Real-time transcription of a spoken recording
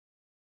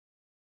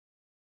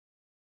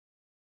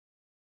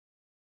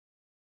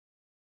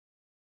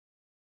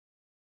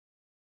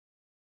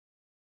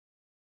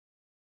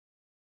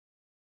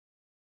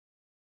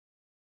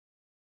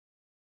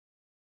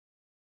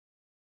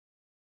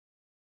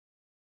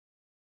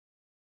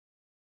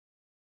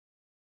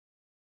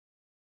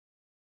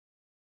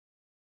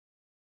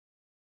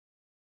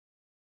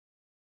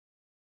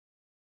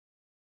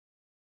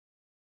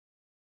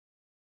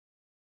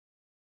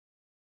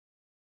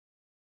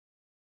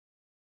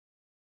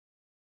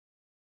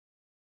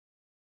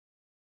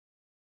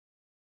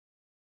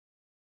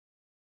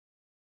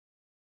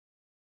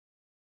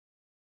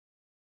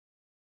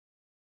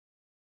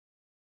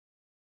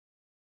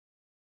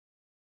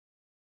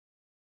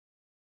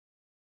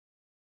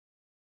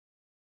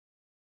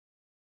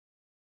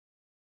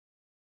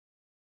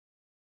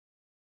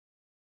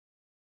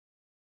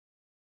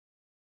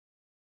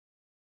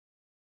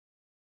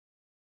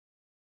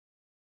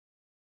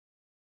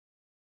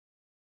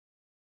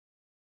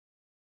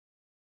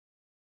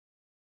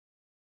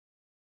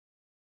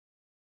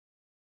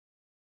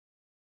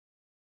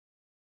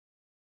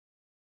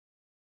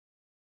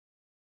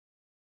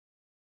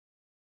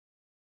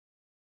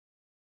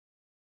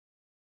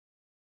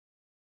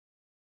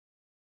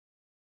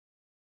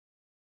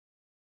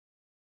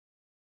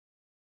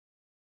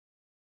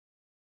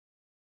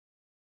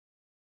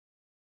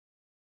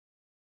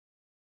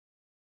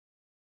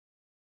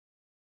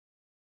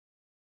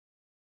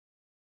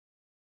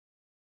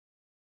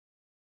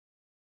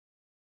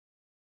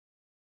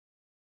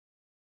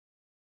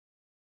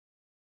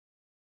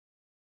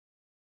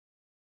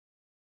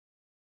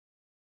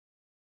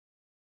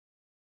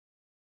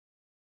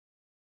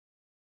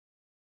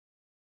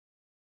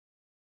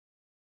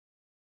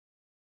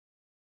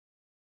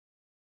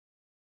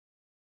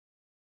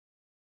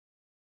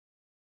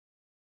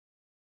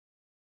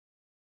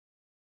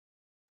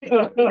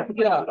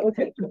Yeah,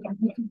 okay.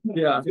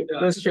 Yeah,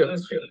 that's true.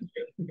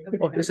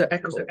 Oh, there's an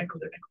echo.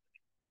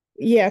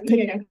 Yeah,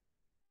 could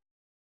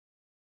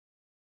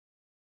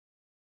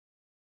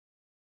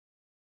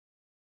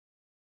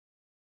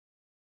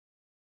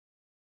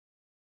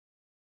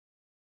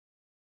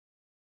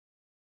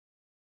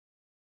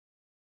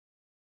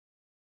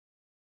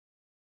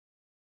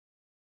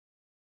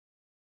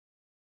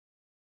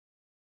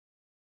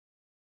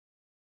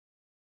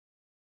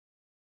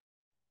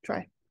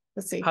try.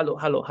 Let's see. Hello.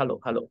 No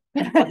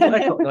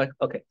echo, no echo.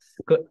 Okay,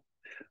 good.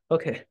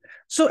 Okay.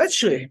 So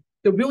actually,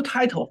 the real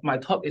title of my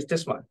talk is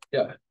this one.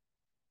 Yeah.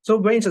 So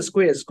when it's a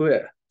square is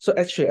square. So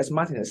actually, as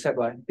Martin has said,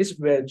 right, this is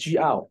where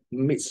GR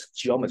meets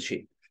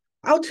geometry.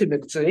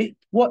 Ultimately,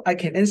 what I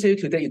can answer you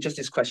today is just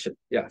this question.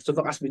 Yeah. So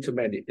don't ask me too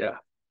many. Yeah.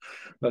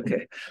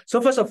 Okay. So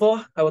first of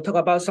all, I will talk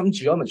about some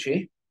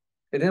geometry,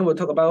 and then we'll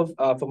talk about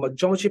from a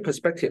geometry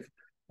perspective,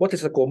 what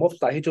is the Gromov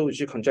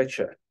dihedral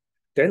conjecture.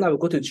 Then I will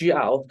go to GR,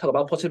 talk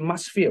about positive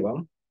mass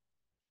theorem,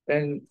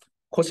 and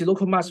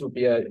quasi-local mass would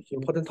be an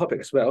important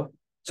topic as well.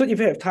 So if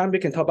you have time, we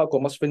can talk about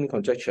Gomo's filling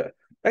conjecture.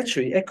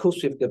 Actually, it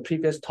echoes with the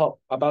previous talk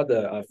about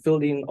the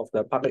filling of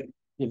the public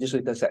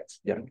initial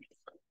sets. Yeah,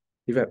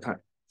 if you have time.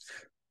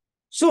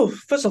 So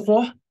first of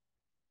all,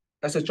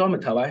 as a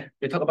geometer, right,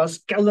 we talk about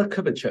scalar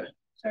curvature.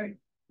 Sorry.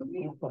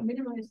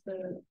 Minimize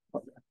the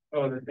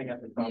the thing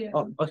at the top. Yeah.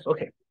 Oh,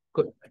 okay,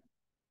 good.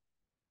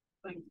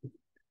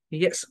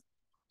 Yes.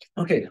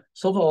 Okay,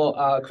 so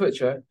for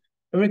curvature,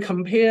 when we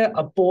compare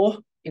a ball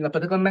in a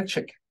particular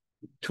metric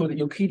to the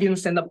Euclidean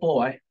standard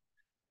ball, right,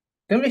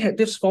 then we have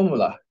this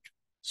formula.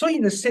 So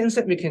in the sense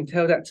that we can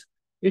tell that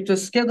if the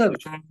scalar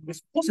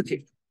is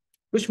positive,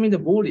 which means the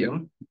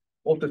volume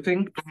of the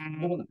thing is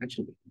smaller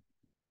actually.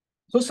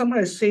 So someone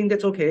is saying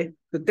that, okay,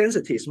 the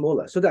density is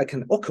smaller so that I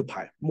can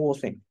occupy more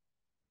thing.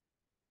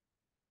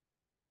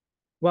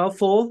 While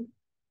for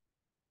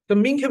the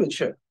mean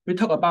curvature, we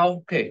talk about,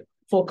 okay,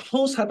 for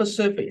closed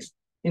hypersurface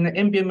in an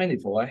ambient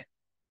manifold, right?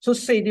 So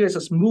say there is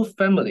a smooth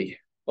family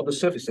of the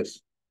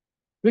surfaces.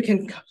 We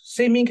can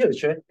say mean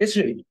curvature is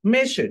really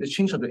measure the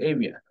change of the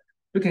area.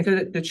 We can say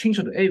that the change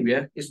of the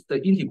area is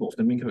the integral of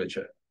the mean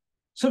curvature.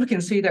 So we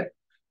can say that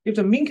if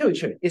the mean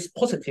curvature is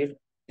positive,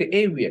 the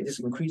area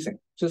is increasing.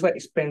 So it's like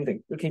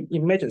expanding. You can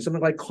imagine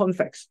something like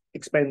convex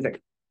expanding.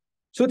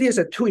 So these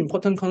are two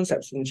important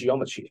concepts in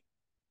geometry.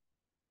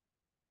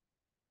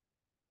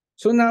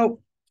 So now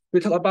we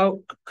talk about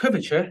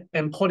curvature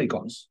and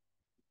polygons.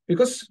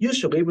 Because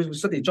usually we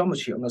study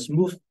geometry on a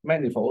smooth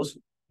manifolds,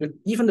 with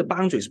even the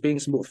boundaries being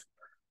smooth.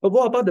 But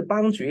what about the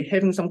boundary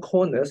having some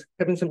corners,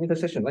 having some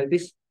intersection like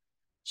this?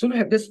 So we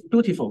have this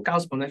beautiful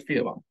Gauss-Bonnet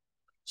theorem.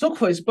 So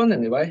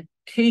correspondingly, right,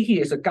 K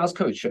here is a Gauss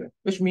curvature,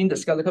 which means the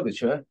scalar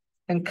curvature,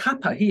 and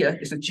kappa here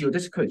is a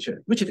geodesic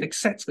curvature, which is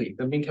exactly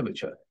the mean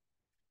curvature.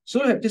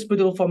 So we have this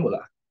beautiful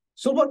formula.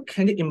 So what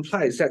can it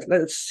imply is that,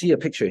 let's see a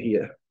picture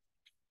here.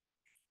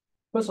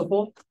 First of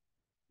all,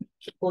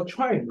 for a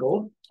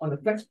triangle on the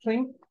flex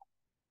plane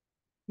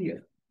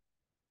here,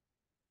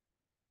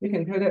 we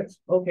can tell that,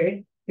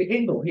 okay, the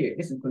angle here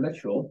is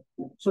equilateral,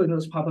 so it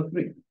knows power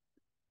 3.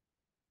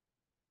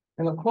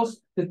 And of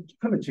course, the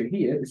curvature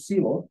here is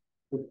 0,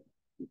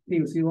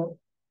 here is 0.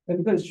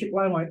 And because it's straight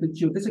line, right, the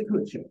geodesic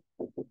curvature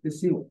is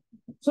 0.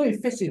 So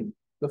it fits in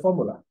the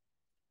formula.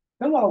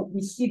 Then while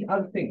we see the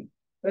other thing,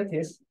 that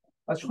is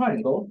a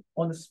triangle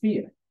on a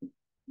sphere.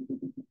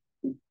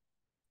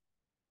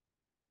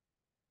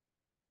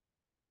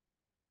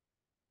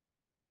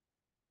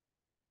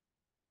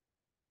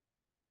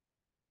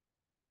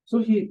 So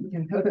here we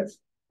can tell that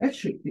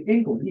actually the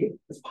angle here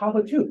is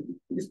power 2,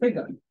 is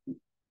bigger.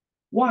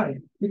 Why?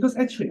 Because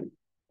actually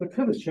the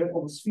curvature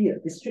of a sphere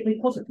is strictly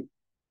positive.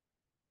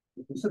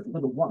 It's set to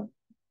the 1.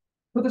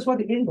 So that's why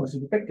the angle is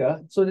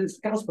bigger, so this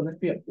Gauss-Bonnet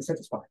theorem is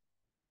satisfied.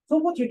 So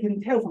what you can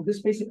tell from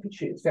this basic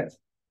picture is that,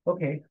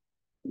 okay,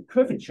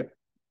 curvature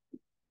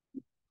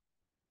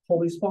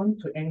correspond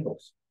to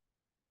angles.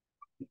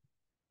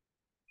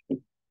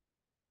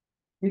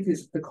 It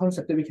is the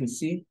concept that we can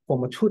see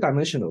from a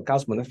two-dimensional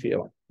Gauss-Bonnet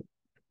theorem.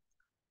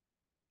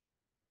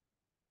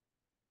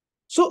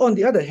 So on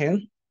the other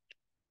hand,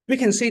 we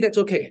can say that,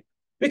 okay,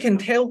 we can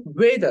tell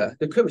whether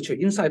the curvature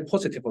inside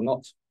positive or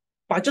not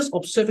by just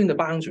observing the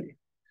boundary.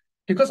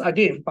 Because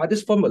again, by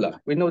this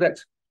formula, we know that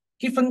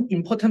given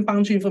important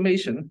boundary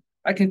information,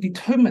 I can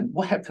determine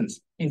what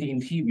happens in the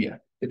interior,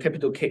 the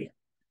capital K.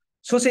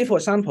 So say, for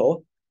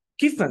example,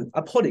 given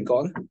a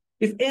polygon,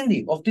 if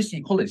any of these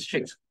equality is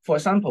strict, for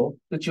example,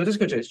 the geodesic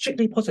curvature is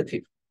strictly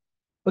positive,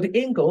 but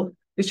the angle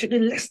is strictly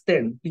less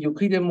than the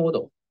Euclidean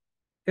model,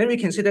 then we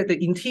can say that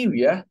the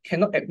interior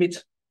cannot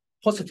admit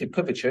positive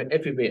curvature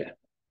everywhere.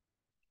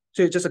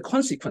 So it's just a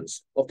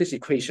consequence of this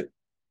equation.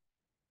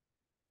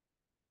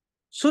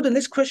 So the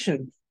next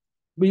question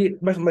we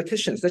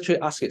mathematicians actually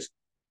ask is,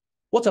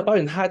 what about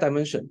in higher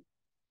dimension?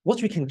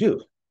 What we can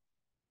do?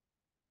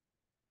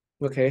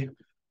 Okay,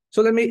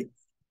 so let me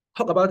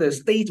talk about the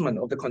statement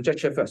of the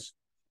conjecture first.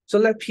 So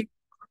let P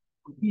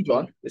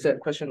polyhedron, is that a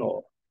question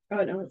or?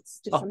 Oh no, it's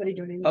just somebody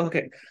doing it.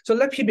 Okay, so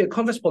let P be a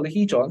convex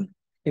polyhedron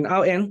in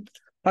Rn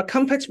A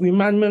complex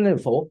Riemann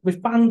manifold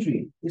with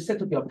boundary is said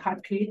to be of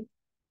type P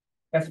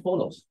as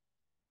follows.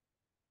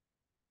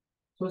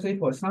 So say,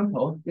 for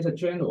example, it's a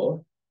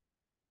general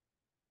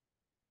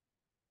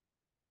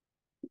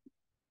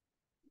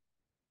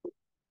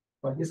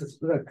but this is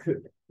a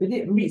cube.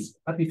 It meets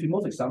a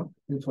diffeomorphic sum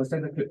into a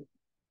standard cube,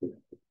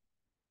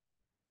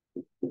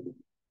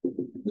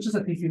 which is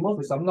a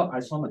diffeomorphic sum, not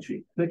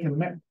isometry. So it can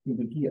map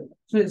into here.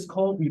 So it's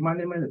called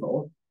Riemann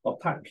manifold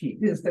of type P.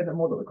 This is a standard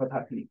model called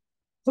type P.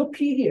 So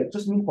P here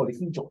just means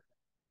polyhedral.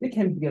 It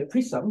can be a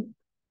prism.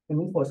 It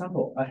means, for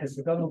example, a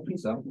hexagonal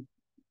prism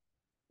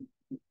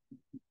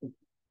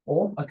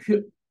or a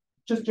cube,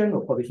 just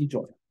general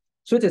polyhedral.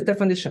 So it is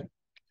definition.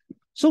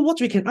 So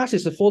what we can ask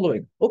is the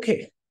following.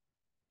 Okay,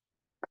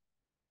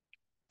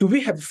 do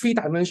we have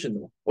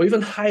three-dimensional or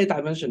even higher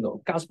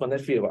dimensional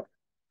Gauss-Bonnet theorem?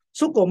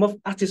 So Gormov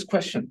asked this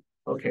question.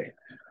 Okay,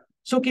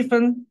 so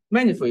given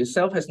manifold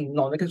itself has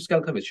non-negative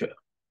scalar curvature,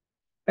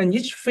 and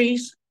each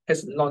face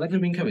has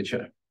non-negative mean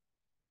curvature,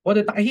 or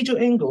the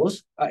dihedral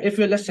angles are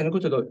everywhere less than or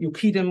equal to the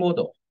Euclidean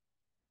model.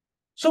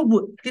 So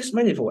would this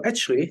manifold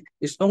actually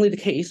is only the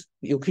case,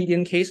 the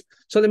Euclidean case?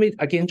 So let me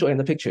again draw in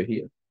the picture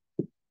here.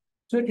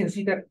 So you can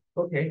see that,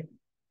 okay,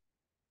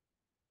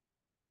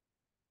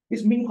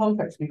 it's mean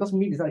convex because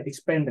mean is like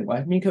expanding,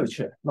 right? Mean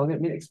curvature,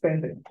 non-mean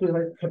expanding. So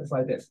it curves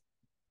like this.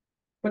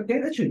 But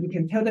then actually you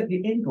can tell that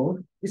the angle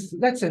is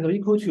less than or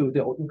equal to the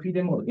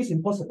Euclidean model. It's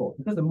impossible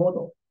because the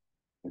model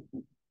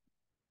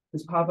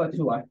is power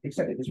 2, right?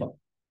 Exactly this one.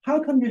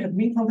 How come you have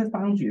mean convex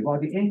boundary while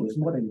the angle is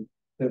more than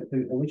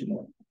the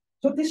original?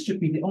 So this should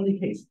be the only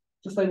case,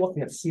 just like what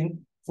we have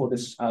seen for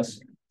this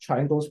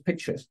triangles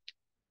pictures.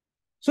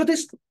 So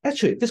this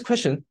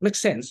question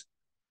makes sense.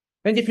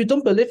 And if you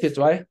don't believe it,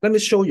 right, let me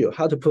show you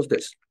how to prove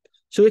this.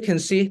 So you can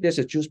see there's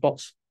a juice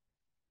box.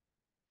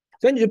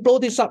 Then you blow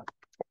this up.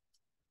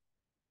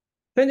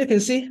 Then you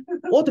can see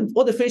all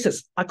the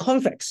faces are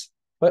convex,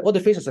 right? All the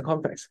faces are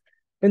convex.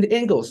 And the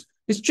angles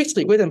is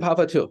strictly greater than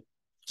power 2.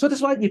 So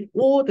that's why if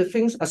all the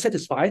things are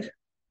satisfied,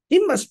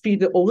 it must be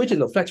the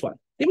original flat one.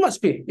 It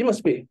must be.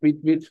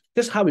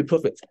 That's how we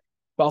prove it.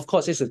 But of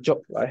course, it's a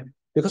joke, right?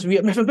 Because we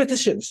are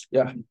mathematicians.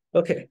 Yeah.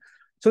 Okay.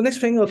 So next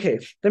thing, okay,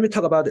 let me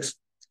talk about this.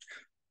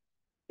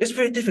 It's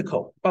very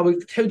difficult, but we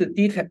tell the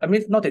detail. I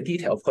mean, not the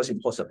detail, of course,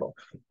 impossible,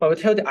 but we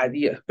tell the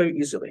idea very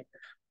easily.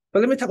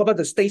 But let me talk about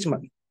the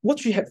statement.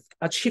 What we have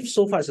achieved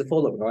so far is the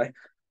following, right?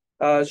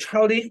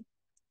 Charlie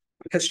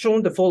has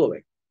shown the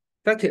following.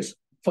 That is,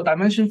 for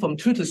dimension from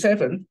 2 to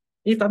 7,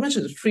 if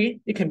dimension is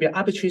 3, it can be an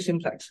arbitrary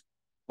simplex.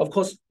 Of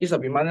course, it's a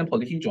Riemann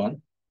polyhedron.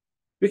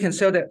 We can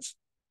say that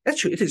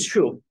actually it is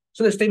true.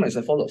 So the statement is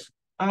as follows.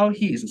 R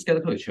here is a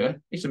scalar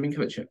curvature, it's a mean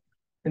curvature.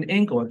 And the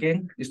angle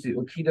again is the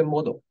Euclidean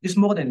model. It's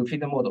more than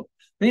Euclidean model.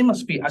 Then it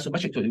must be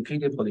isometric to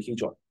Euclidean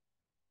polyhedron.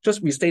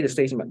 Just restate the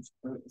statement.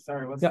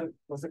 Sorry,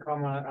 what's the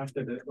comma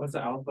after the what's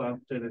the alpha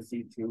after the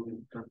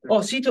C2? Oh,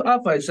 C2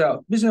 alpha is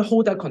this is a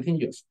whole that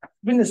continuous.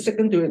 When the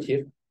second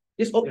derivative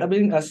is I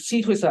mean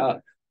C2 is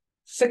a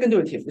second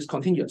derivative is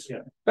continuous.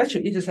 Yeah.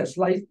 Actually, it is a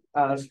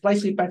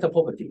slightly better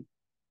property.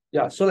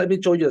 Yeah, so let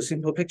me show you a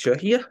simple picture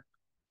here.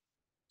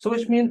 So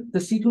which means the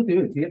C2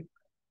 derivative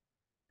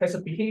has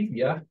a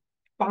behavior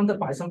bounded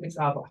by some fixed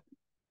alpha.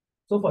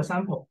 So for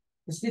example,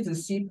 this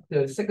is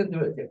the second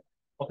derivative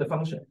of the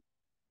function.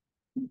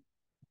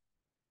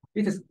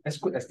 It is as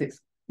good as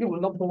this. It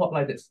will not go up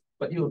like this,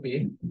 but it will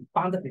be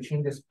bounded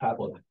between this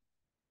parabola.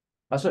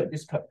 Sorry,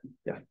 this curve.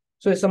 Yeah.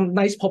 So it's some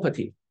nice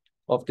property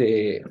of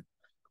the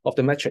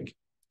metric.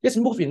 It's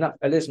smooth enough,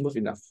 at least smooth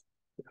enough.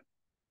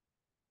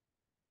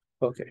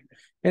 Okay.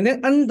 And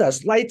then under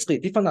slightly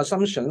different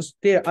assumptions,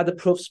 there are other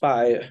proofs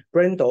by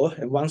Brendel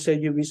and Wang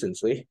Xiaoyu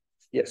recently.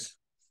 Yes.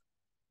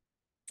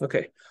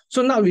 Okay.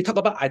 So now we talk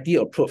about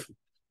ideal proof.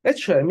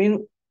 Actually, I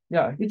mean,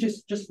 yeah,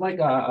 it's just like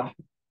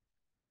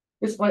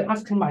it's like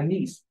asking my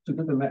niece to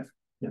do the math.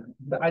 Yeah.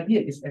 The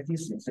idea is at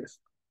least 6.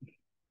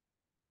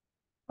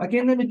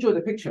 Again, let me draw the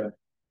picture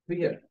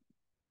here.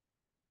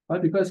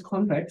 Right, because it's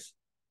convex,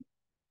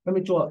 let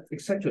me draw an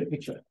exaggerate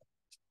picture.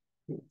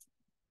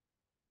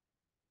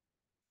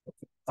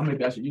 Or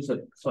maybe I should use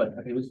it. Sorry,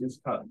 I can use this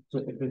part so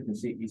that you can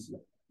see it easier.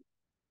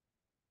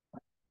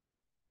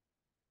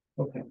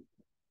 Okay.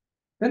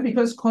 Then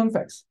because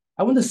convex,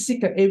 I want to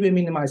seek an area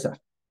minimizer.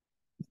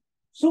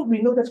 So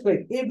we know that's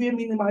great. Area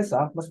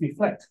minimizer must be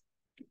flat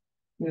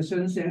in a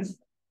certain sense.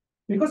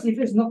 Because if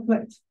it's not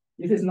flat,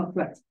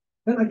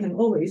 then I can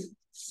always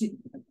seek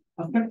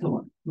a factor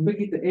one to make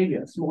it the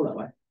area smaller,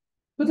 right?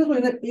 So that's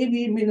why the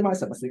area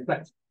minimizer must be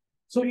flat.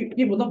 So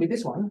it will not be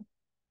this one.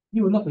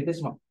 It will not be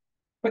this one.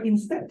 But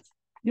instead,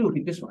 it will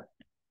be this one.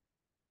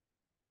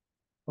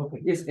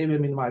 Okay, it's area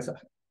minimizer.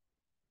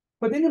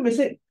 But then you may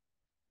say,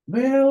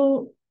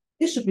 well,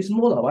 it should be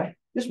smaller, right?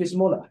 It should be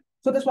smaller.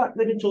 So that's why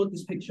let me draw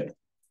this picture.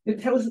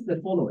 It tells us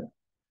the following.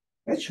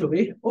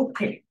 Actually,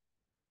 okay.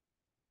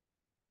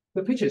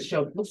 The picture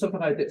looks something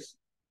like this.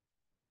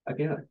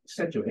 Again,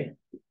 exaggerate.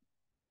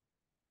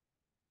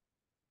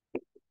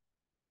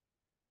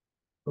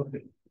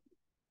 Okay.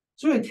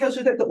 So it tells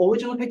you that the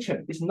original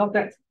picture is not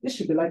that. It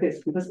should be like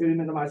this because area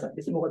minimizer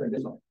is more than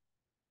this one.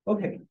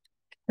 Okay.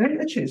 Then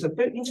actually it's a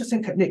very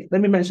interesting technique.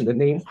 Let me mention the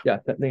name. Yeah,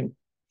 that name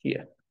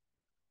here.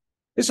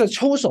 It's a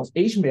choice of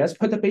HMS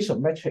perturbation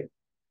metric.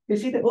 You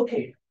see that,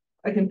 okay,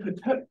 I can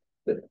perturb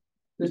the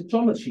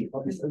geometry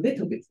of this a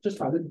little bit, just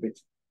a little bit.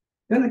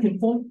 Then I can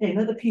form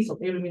another piece of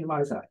area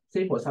minimizer,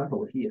 say for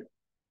example here.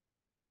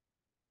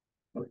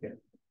 Okay.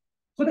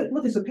 So that,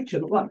 what does the picture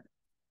look like?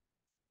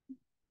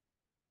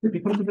 It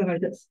becomes something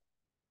like this.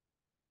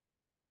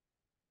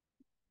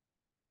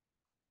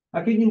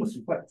 Again, you must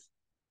reflect.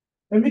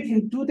 And we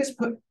can do this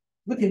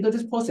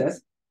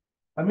process,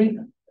 I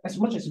mean, as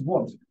much as you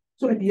want.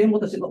 So at the end,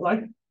 what does it look like?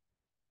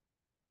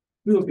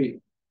 It will be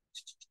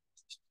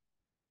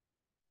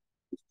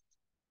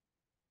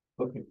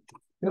okay.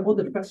 Then all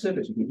the flat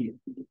surface will be here.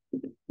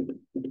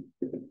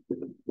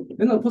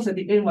 Then of course at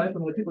the end, right,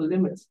 when we take the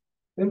limits,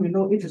 then we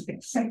know it is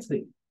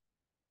exactly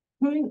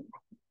point,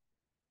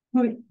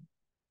 and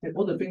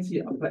all the things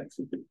here are flat.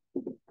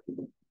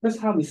 That's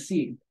how we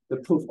see the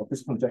proof of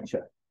this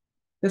conjecture.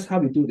 That's how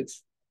we do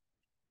this.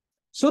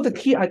 So the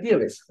key idea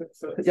is,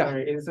 yeah.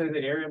 Sorry, so the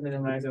area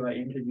minimizer like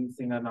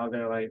introducing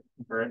another like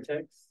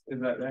vertex?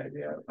 Is that the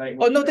idea? Like,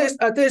 oh no,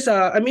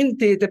 I mean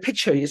the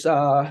picture is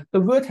the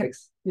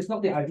vertex is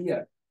not the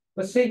idea.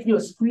 But say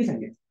you're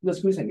squeezing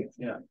it.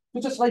 Yeah.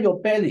 So just like your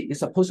belly is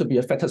supposed to be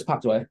a fattest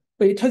part, right?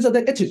 But it turns out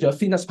that it is your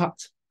thinnest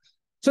part.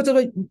 So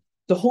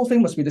the whole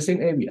thing must be the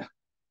same area.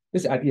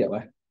 This is the idea,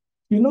 right?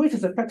 You know it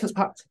is the fattest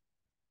part.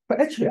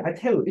 But actually, I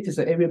tell you, it is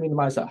an area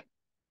minimizer.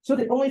 So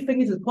the only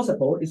thing is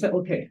possible is that,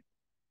 okay,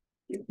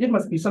 it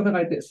must be something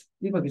like this.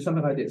 It must be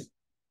something like this.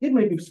 It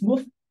may be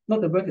smooth,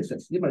 not the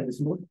vertices. It might be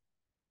smooth.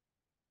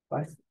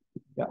 Right?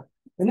 Yeah.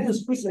 And then you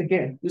squeeze it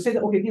again. You say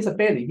that, okay, there's a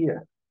belly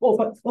here. Oh,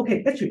 but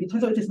okay, actually, it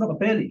turns out it is not a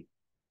belly.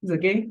 It's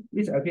again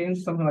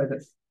something like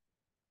this.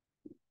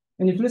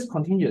 And you do this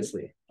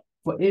continuously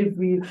for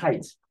every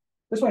height.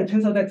 That's why it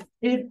turns out that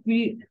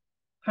every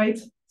height,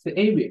 the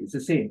area is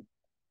the same.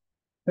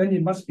 Then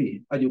it must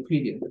be a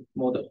Euclidean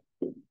model.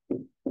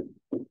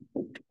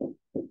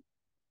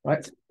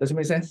 Right? Does it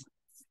make sense?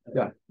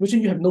 Yeah. Which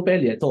means you have no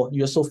belly at all.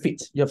 You're so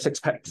fit. You have six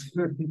packs.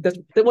 That's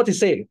what he's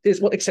saying. This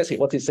is what exactly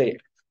what he's saying.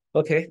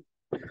 Okay.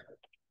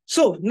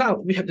 So now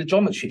we have the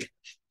geometry.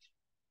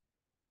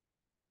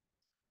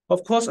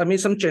 Of course, I made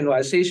some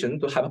generalization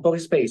to hyperbolic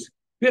space.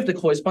 We have the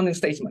corresponding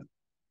statement.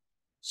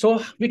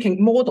 So we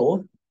can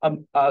model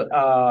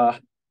a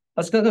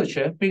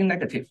curvature being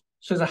negative.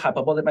 So it's a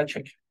hyperbolic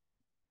metric.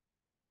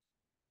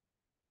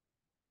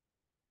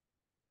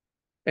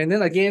 And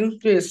then again,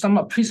 there is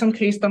some prism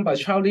case done by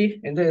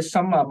Charlie, and there is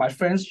some my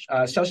friends,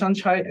 Xiaoshan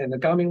Chai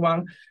and Gao Ming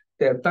Wang,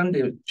 they have done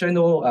the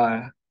general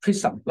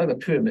prism, like a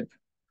pyramid.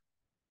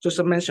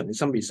 Just mentioned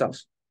some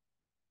results.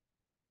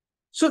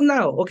 So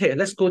now, okay,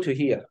 let's go to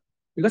here.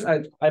 Because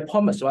I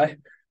promised, right?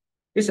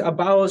 It's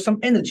about some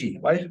energy,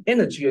 right?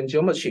 Energy and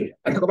geometry.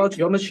 I talk about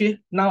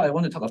geometry. Now I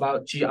want to talk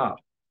about GR.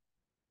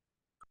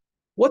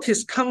 What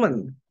is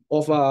common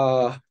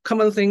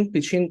thing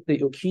between the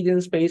Euclidean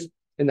space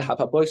and the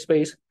hyperbolic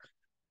space?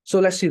 So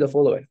let's see the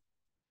following.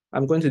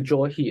 I'm going to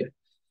draw here.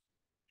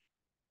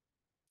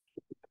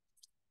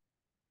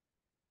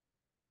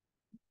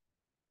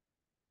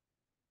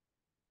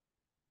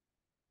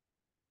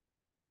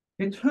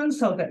 It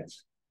turns out that,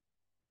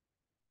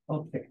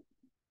 okay,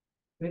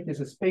 there's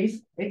a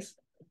space X,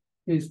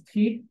 is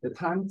T, the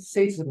time,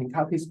 say it's an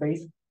enthalpy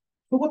space.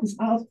 So what is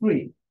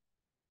R3?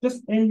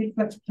 Just any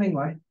flat plane,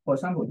 right? For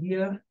example,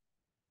 here,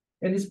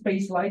 any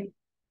space like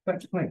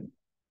flat plane.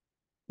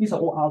 These are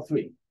all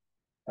R3.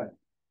 Right?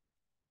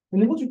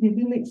 And then what you can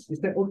do next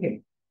is that,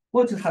 okay,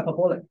 what is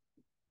hyperbolic?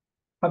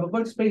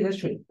 Hyperbolic space is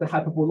actually the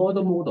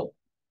hyperboloidal model.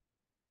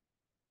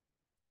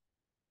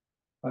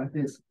 Right,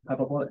 this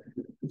hyperbolic,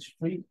 it's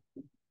free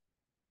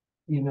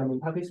in an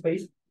enthalpy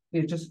space.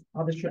 It's just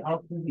arbitrary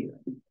R3 here.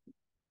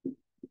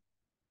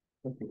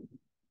 Okay.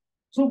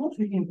 So what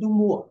we can do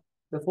more,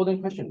 the following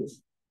question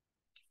is,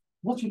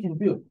 what we can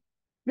do?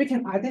 We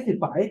can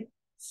identify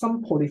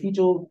some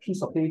polyhedral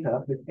piece of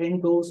data with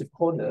angles, with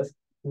corners,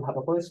 in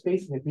hyperbolic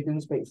space, in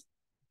Euclidean space.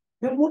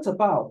 Then what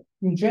about,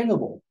 in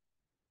general,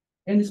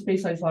 any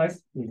space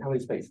size in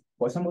enthalpy space?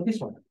 For example, this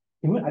one.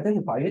 Can we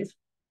identify it?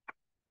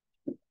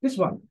 This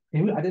one,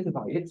 can we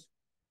identify it?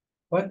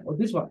 Right? Or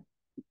this one?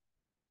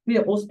 They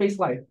are all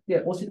space-like. They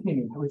are all sitting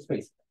in enthalpy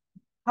space.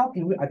 How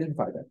can we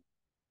identify them?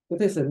 So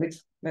this is the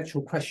next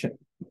natural question.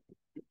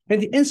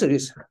 And the answer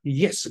is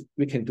yes,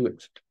 we can do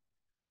it.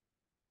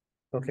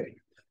 Okay.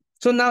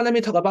 So now let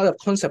me talk about the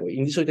concept of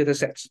initial data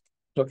sets.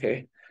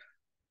 Okay.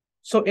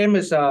 So M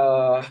is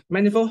a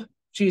manifold,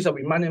 G is a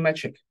Riemannian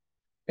metric,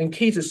 and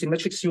K is a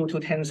symmetric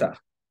CO2 tensor.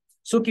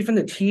 So given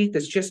the T,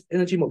 that's just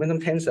energy momentum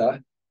tensor,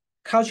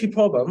 Cauchy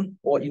problem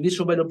or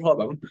initial value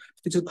problem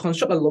is to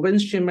construct a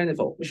Lorentzian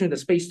manifold, which means the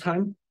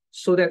space-time,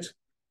 so that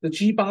the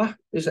G bar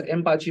is an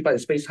M bar G bar, the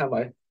space-time,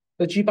 right?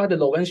 The G bar, the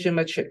Lorentzian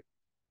metric,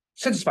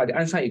 satisfy the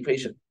Einstein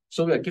equation.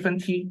 So we are given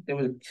T, then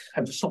we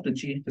have to solve the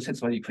G to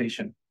satisfy the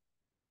equation.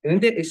 And then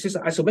there exists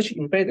an isometric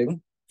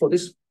embedding for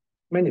this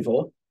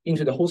manifold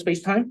into the whole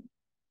space-time,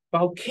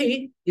 while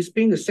K is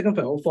being the second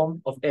Fresnel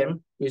form of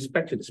M with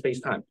respect to the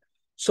space-time.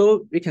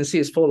 So we can see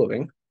as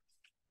following.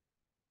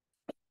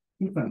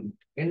 Even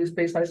in this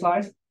space-time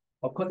slice,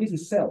 of course, this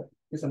is cell,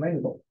 it's a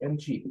manifold,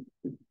 Mg.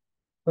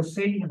 But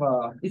say you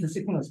have it's a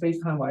sequence of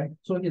space-time, right?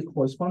 So it is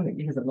corresponding,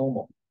 it is a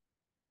normal.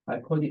 I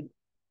call it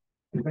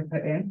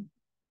vector N.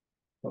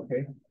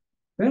 Okay.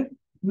 Then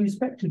with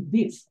respect to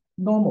this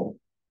normal,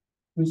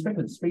 with respect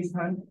to the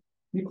space-time,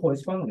 we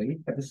correspondingly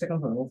have the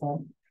second Fresnel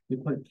form, we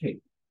call it K.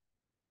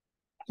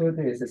 So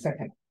there is the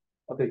second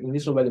of the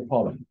initial value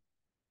problem.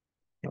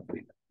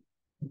 Okay.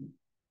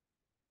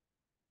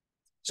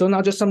 So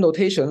now just some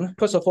notation.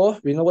 First of all,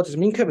 we know what is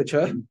mean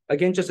curvature.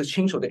 Again, just a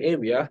change of the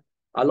area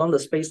along the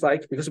space line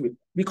because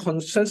we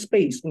concern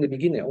space in the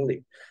beginning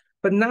only.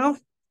 But now,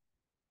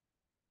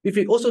 if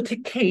we also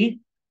take K,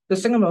 the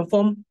second Fresnel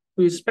form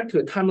with respect to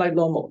the timeline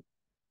normal,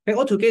 then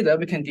altogether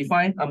we can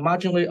define a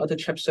marginally altered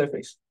Chebyshev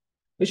surface,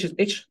 which is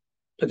H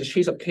to the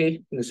trace of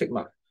K in the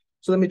sigma.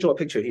 So let me draw a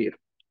picture here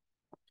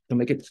to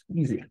make it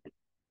easier.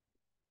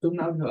 So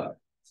now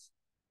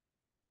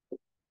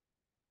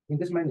in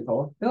this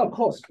manifold, then of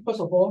course, first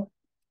of all,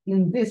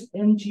 in this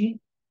Mg,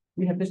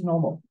 we have this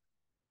normal.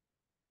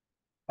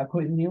 I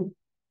call it nu.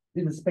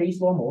 This is space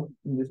normal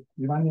in this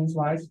Riemannian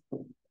slice.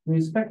 With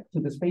respect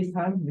to the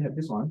space-time, we have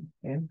this one.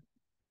 And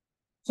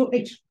so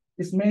H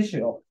is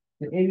measure of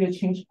the area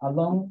change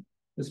along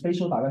the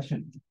spatial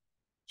direction.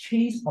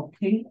 Trace of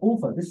K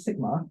over this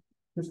sigma,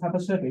 this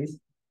hypersurface,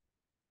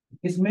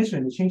 is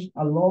measuring the change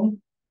along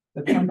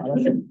the time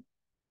direction.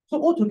 So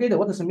altogether,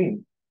 what does it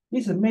mean?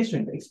 This is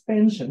measuring the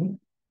expansion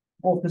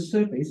of the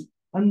surface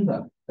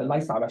under the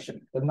light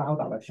direction, the now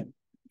direction.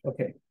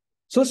 Okay.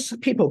 So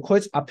people call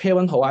it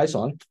apparent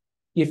horizon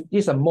if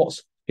it's a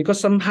MOS, because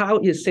somehow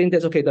it's saying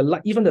that, okay,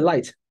 even the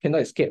light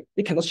cannot escape.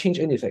 It cannot change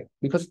anything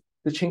because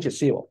the change is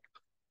zero.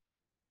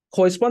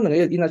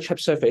 Correspondingly, in a Chebyshev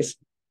surface.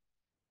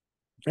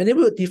 And then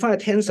we will define a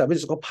tensor, which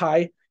is called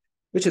pi,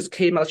 which is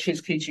K minus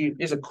trace Kg,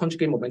 is a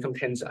conjugate momentum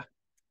tensor.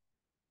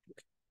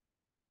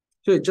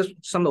 So it's just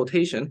some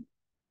notation.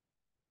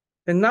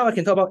 And now I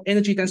can talk about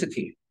energy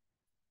density.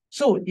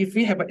 So if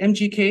we have an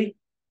MGK,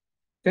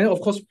 then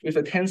of course with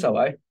a tensor,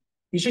 right,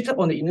 we treated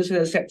on the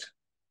initial set,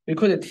 we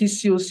call the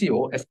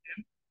TCO0 as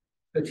M,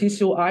 the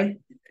TCOI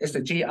as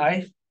the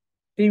JI.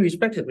 They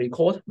respectively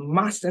called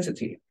mass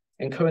density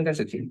and current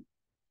density.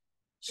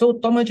 So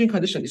dominant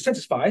condition is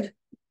satisfied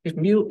if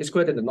mu is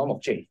greater than the norm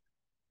of J.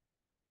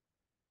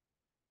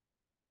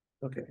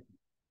 Okay.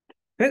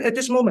 Then at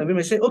this moment, we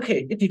may say,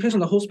 okay, it depends on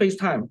the whole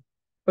space-time.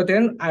 But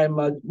then I'm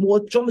a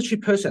more geometry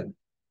person.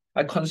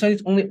 I concern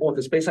it only on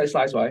the space-size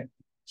slice, right?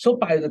 So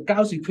by the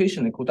Gauss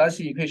equation and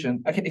quadratic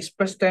equation, I can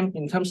express them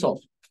in terms of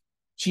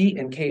G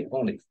and K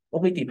only.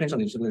 Only depends on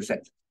the insulator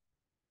set.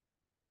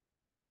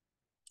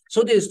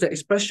 So this is the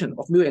expression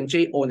of mu and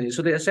J on the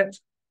insulator set.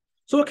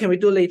 So what can we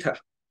do later?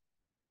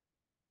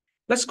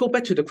 Let's go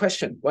back to the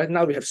question. Right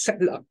now we have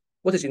set it up.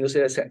 What is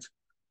insulator set?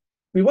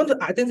 We want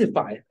to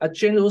identify a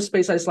general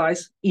space-size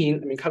slice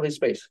in covering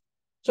space.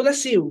 So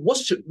let's see what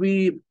should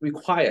we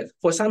require.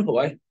 For example,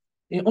 right,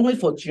 only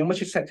for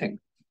geometric setting,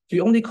 do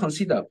you only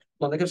consider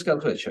non-negative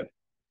scalar curvature?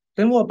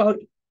 Then what about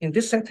in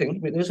this setting,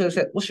 with insulator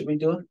set, what should we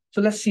do?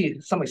 So let's see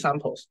some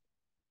examples.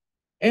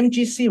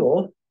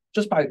 Mg0,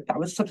 just by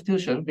direct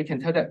substitution, we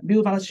can tell that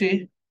mu minus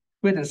J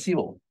greater than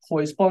 0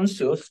 corresponds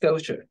to scalar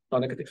curvature,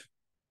 non-negative.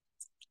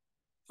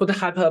 For the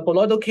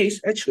hyperboloidal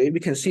case, actually, we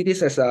can see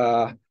this as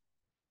a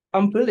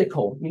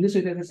umbilical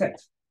insulator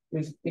set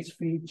with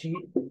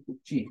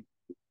H3G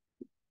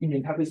in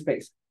entire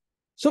space.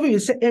 So we will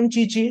set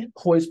MGG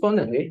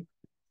correspondingly,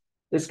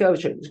 the scalar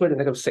curvature is greater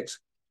than -6,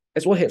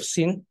 as we have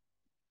seen.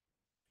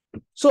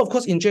 So of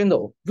course, in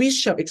general, we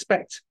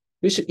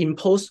should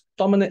impose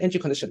dominant energy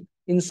condition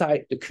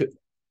inside the cube.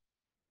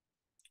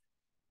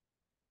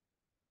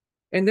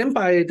 And then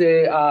by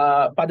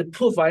the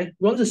proof, right,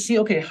 we want to see,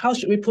 okay, how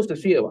should we prove the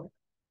theorem?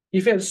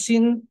 If you have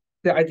seen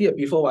the idea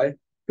before, right,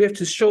 we have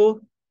to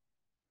show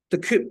the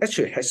cube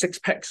actually has 6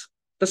 pegs,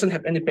 doesn't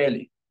have any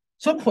belly.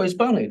 So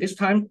correspondingly, this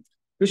time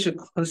we should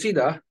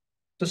consider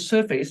the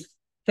surface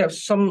to have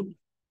some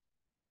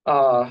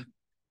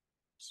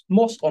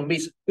MOS on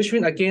base, which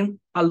means again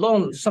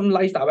along some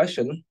light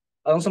direction,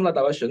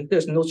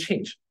 there's no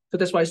change. So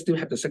that's why I still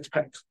have the 6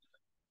 pegs.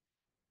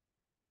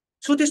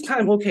 So this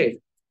time, okay,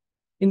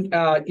 in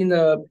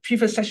the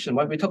previous session,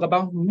 right, we talk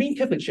about mean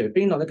curvature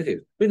being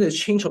non-negative, when the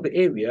change of the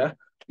area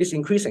is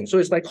increasing. So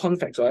it's like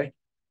convex, right?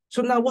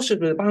 So now what should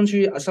be the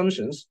boundary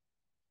assumptions?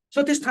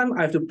 So this time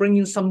I have to bring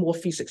in some more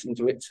physics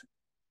into it.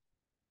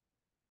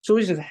 So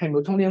this is a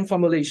Hamiltonian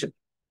formulation.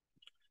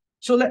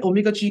 So let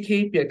omega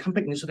gk be a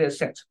compact insulator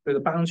set with a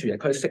boundary, I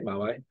call it sigma,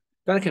 right?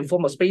 Then I can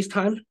form a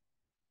space-time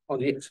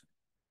on it.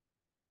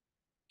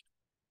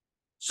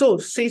 So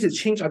say the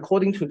change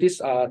according to this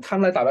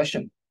timeline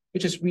direction,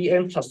 which is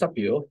Vm plus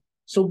W.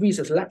 So V is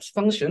a lapse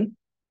function.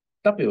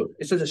 W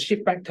is just a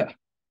shift vector.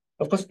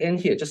 Of course, N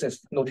here just as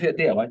notated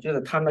there, right? Just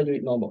a timeline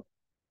unit normal.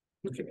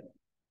 Okay.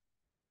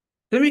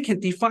 Then we can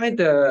define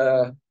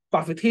the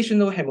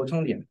gravitational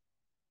Hamiltonian,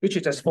 which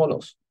is as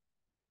follows.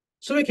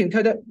 So we can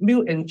tell that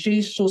mu and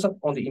J shows up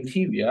on the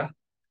interior,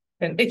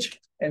 and H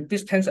and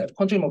this tensor have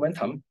conjugate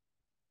momentum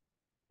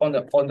on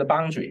the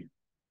boundary.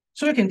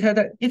 So we can tell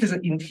that it is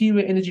an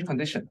interior energy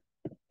condition,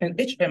 and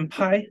H and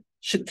pi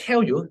should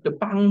tell you the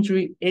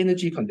boundary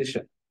energy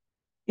condition.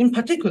 In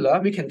particular,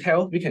 we can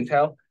tell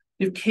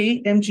if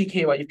K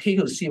mgk, right, if K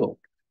equals 0,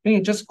 then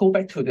you just go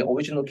back to the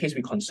original case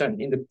we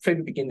concerned in the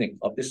very beginning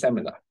of this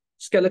seminar,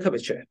 scalar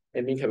curvature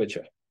and mean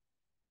curvature.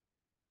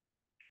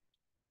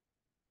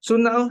 So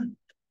now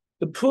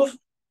the proof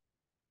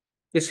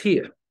is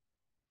here.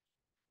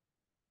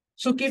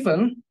 So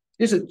given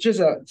this is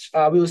just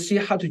we'll see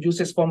how to use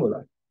this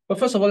formula. But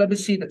first of all, let me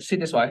see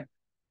this way.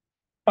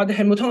 By the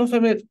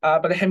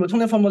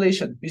Hamiltonian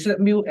formulation, we see that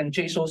mu and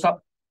J shows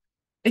up,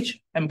 H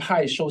and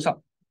pi shows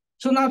up.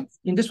 So now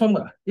in this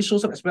formula, it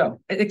shows up as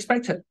well. It's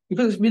expected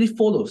because it really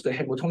follows the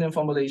Hamiltonian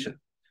formulation.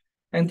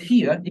 And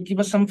here it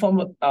gives us some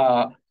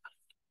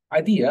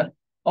idea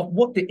of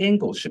what the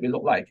angle should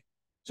look like.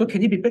 So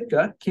can it be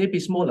bigger? Can it be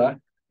smaller?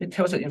 It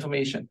tells us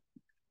information.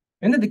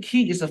 And then the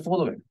key is the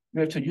following.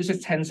 We have to use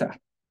this tensor.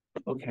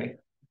 Okay.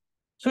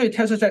 So it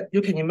tells us that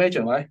you can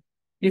imagine, right?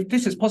 If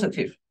this is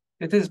positive,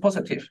 it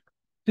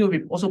will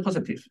be also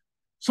positive.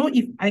 So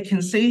if I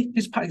can say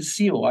this part is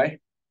 0, right,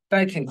 then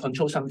I can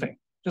control something.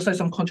 Just like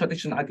some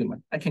contradiction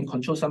argument, I can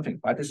control something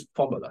by this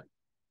formula.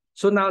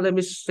 So now let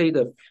me say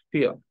the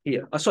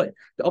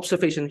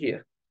observation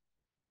here.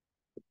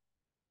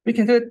 We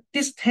can say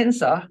this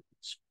tensor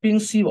being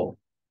 0,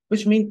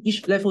 which means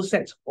each level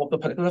set of the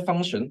particular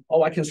function,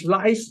 or I can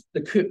slice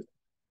the curve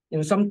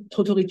in some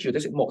totally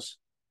geodesic modes.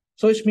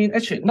 So which means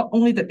actually not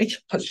only the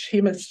H plus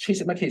J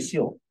sigma K is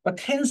 0, but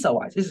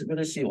tensor-wise, this is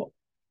really 0.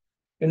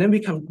 And then we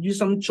can use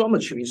some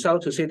geometry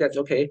result to say that,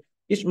 okay,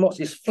 each mod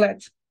is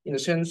flat in a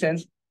certain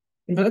sense.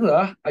 In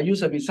particular, I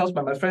use a result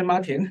by my friend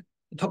Martin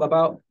to talk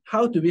about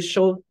how do we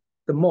show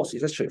the mod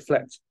is actually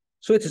flat.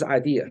 So it is an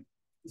idea.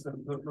 So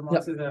the mod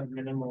is a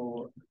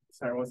minimal,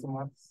 sorry, what's the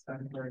mod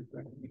stand for?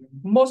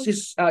 Mod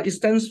is, it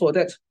stands for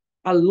that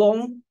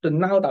along the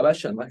now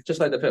direction, right? Just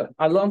like the figure,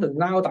 along the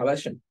now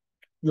direction,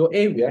 your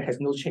area has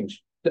no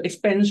change. The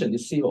expansion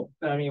is 0.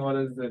 I mean, what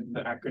does the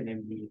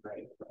acronym mean,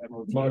 right?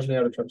 Marginally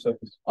outer trap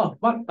surface. Oh,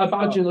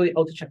 marginally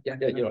outer trap. Yeah,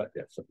 you're right.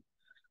 Yeah. So,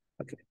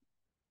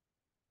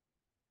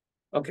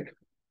 okay.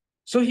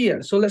 So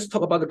here, let's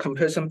talk about the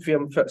comparison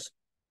theorem first.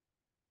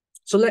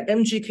 So let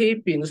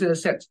MGK be in a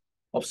set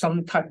of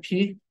some type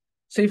P.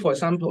 Say, for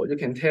example, you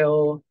can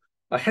tell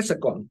a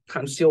hexagon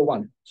times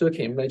 0,1. So you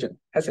can imagine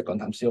hexagon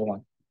times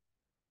 0,1.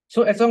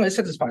 So as long as it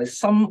satisfies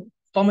some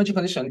energy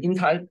condition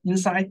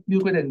inside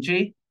mu greater than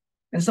J,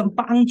 and some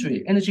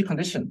boundary energy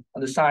condition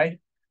on the side,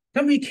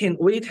 then we can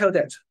already tell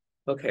that,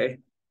 okay,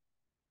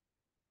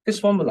 this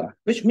formula,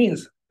 which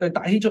means the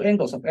dihedral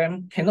angles of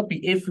M cannot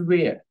be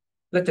everywhere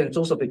less than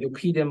those of the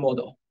Euclidean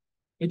model.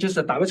 It's just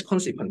a direct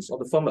consequence of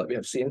the formula we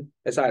have seen,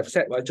 as I have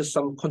said, right? Just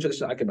some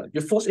contradiction argument. You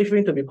force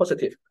everything to be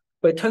positive,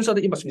 but it turns out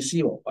that it must be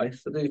 0, right?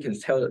 So then you can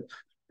tell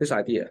this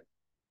idea.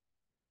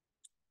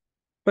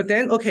 But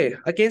then, okay,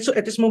 again, so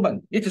at this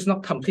moment, it is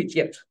not complete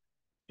yet.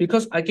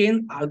 Because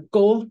again, our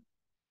goal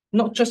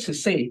not just to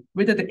say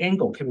whether the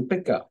angle can be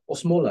bigger or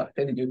smaller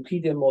than the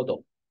Euclidean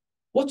model.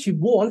 What you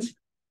want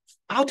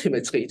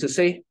ultimately to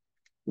say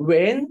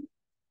when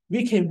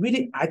we can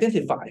really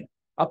identify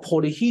a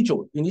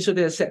polyhedral initial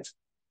data set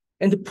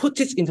and to put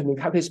it into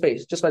Minkowski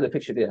space, just like the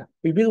picture there.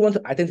 We really want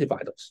to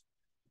identify those.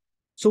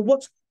 So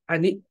what I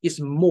need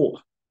is more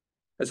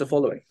as the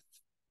following.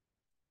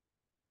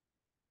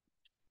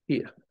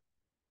 Here.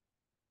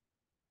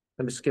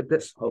 Let me skip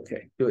this.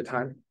 Okay, give it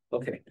time.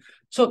 Okay.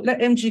 So let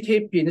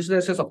MGK be initial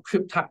data set of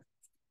cube type.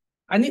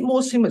 I need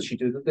more symmetry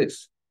to do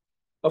this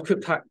of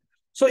cube type.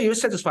 So you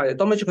satisfy the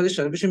dominant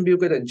condition between mu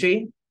greater than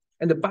J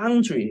and the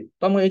boundary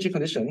dominant energy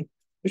condition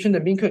between the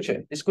mean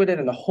curvature is greater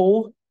than the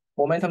whole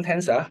momentum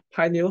tensor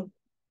pi nu.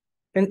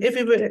 And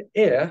everywhere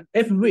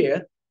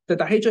the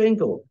dihedral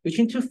angle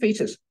between two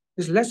faces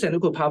is less than or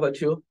equal to power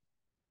 2,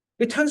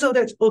 it turns out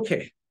that,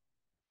 okay,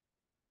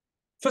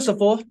 first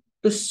of all,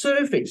 the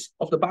surface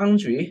of the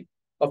boundary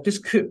of this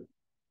cube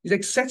is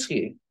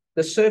exactly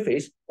the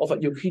surface of a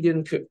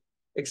Euclidean cube,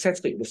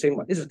 exactly the same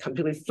one. This is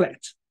completely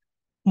flat.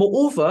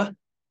 Moreover,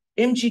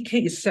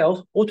 MGK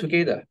itself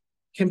altogether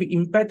can be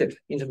embedded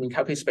into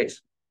Minkowski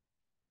space.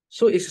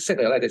 So it's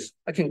exactly like this.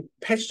 I can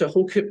patch the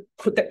whole cube,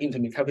 put that into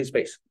Minkowski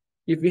space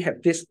if we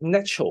have this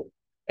natural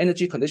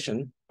energy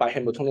condition by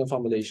Hamiltonian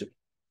formulation.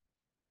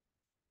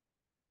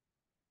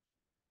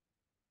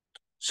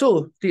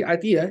 So the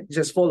idea is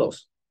as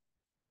follows.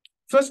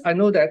 First, I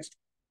know that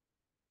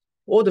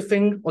all the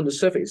thing on the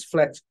surface is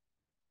flat.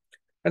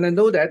 And I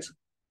know that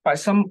by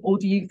some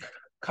ODE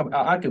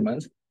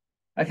argument,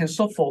 I can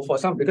solve for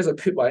some, because of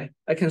cube, right?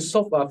 I can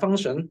solve a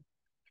function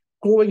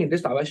going in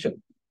this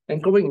direction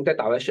and going in that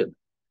direction.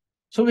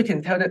 So we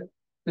can tell that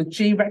the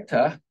J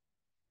vector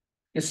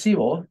is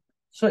 0.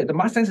 So the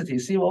mass density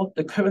is 0.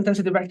 The current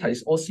density vector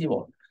is all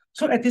 0.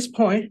 So at this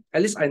point,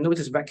 at least I know it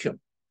is vacuum.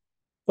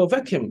 For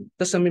vacuum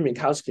doesn't mean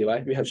Minkowski,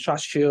 right? We have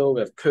charge shield,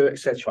 we have curve,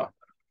 etc.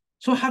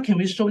 So how can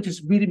we show it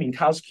is really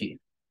Minkowski?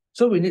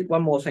 So we need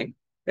one more thing.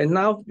 And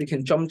now we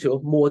can jump to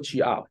more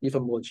GR,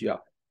 even more GR.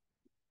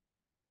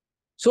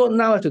 So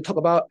now I have to talk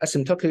about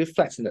asymptotic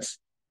flatness.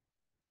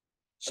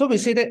 So we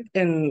say that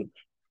in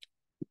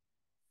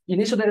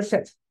initial data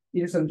set,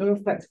 it is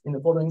asymptotic flat in the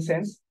following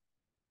sense.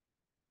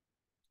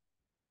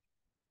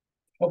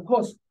 Of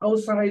course,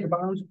 outside the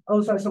bound,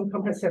 outside some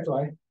complex set,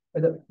 right,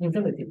 at the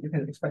infinity, you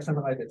can expect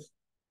something like this.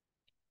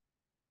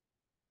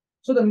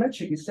 So the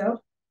metric itself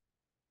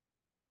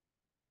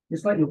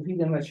is like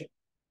Euclidean metric.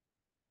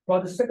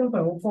 But the second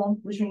form,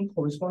 which will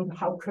correspond to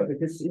how curved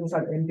it is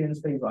inside the ambient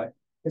space, right,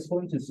 is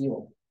going to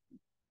 0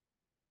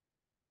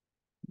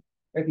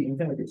 at the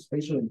infinity,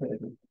 spatial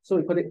infinity. So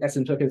we call it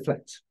asymptotic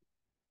flat.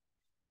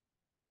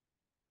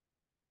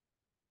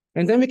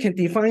 And then we can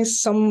define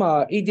some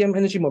ADM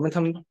energy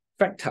momentum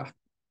vector.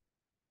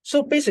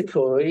 So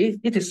basically,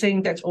 it is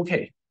saying that,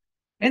 okay,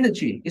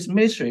 energy is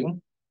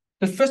measuring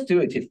the first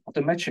derivative of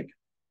the metric,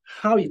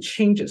 how it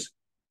changes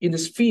in the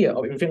sphere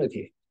of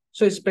infinity.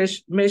 So it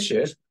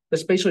measures the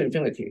spatial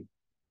infinity.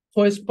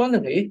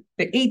 Correspondingly,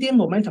 the ADM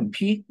momentum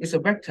P is a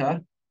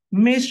vector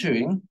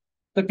measuring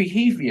the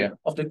behavior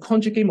of the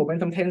conjugate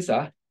momentum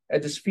tensor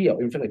at the sphere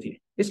of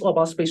infinity. It's all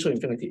about spatial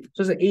infinity.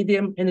 So it's an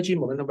ADM energy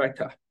momentum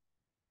vector.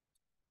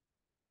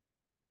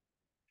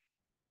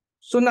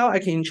 So now I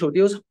can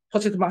introduce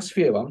positive mass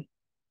theorem.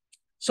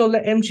 So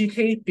let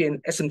MGK be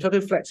an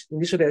asymptotic flat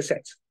initial data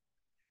set.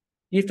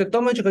 If the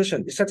dominant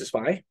condition is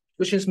satisfied,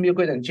 which is mu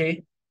greater than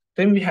J,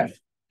 then we have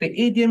the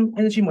ADM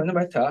energy momentum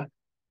vector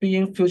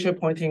being future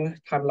pointing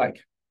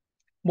time-like.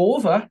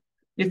 Moreover,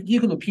 if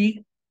equal to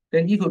P,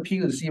 then equal to P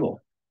equal to 0.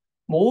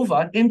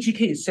 Moreover,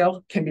 MGK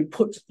itself can be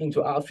put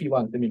into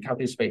R31, the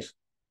Minkowski space.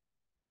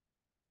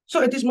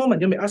 So at this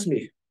moment, you may ask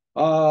me,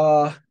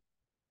 don't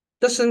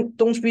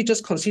we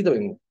just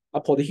considering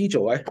a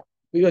polyhedral, right?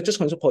 We are just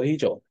considering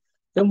polyhedral.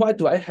 Then why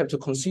do I have to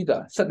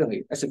consider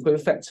suddenly as a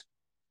great fact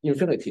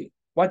infinity?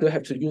 Why do I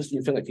have to use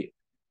infinity?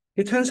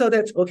 It turns out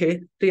that,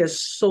 okay, they are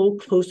so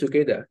close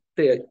together.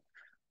 They are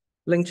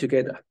linked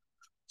together.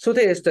 So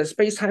there is the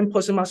space-time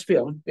positive mass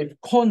theorem with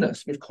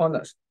corners.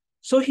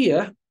 So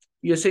here,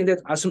 you're saying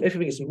that assume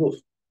everything is smooth.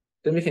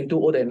 Then we can do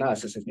all the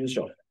analysis as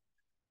usual.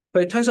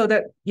 But it turns out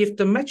that if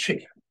the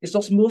metric is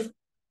not smooth,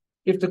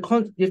 if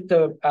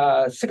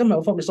the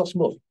second form is not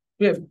smooth,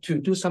 we have to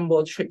do some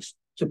more tricks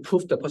to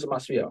prove the positive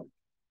mass theorem.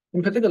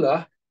 In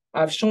particular,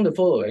 I've shown the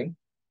following.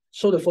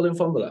 So the following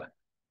formula.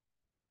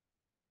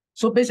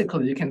 So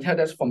basically, you can tell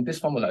that from this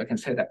formula, you can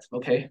say that,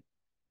 okay,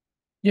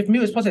 if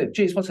mu is positive,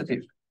 J is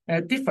positive,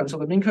 and the difference of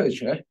the mean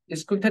curvature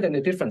is greater than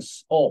the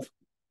difference of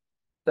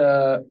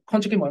the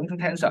conjugate momentum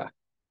tensor,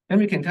 then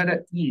we can tell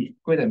that E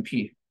greater than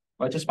P,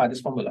 right, just by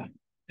this formula,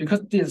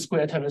 because this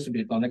square term has to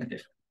be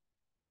non-negative.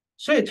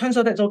 So it turns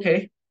out that's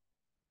okay.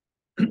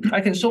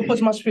 I can show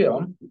positive mass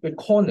theorem with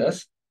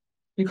corners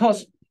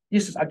because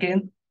this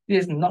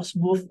is not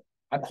smooth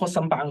across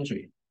some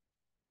boundary.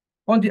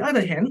 On the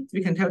other hand,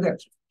 we can tell that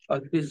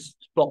this is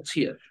blocked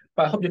here,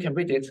 but I hope you can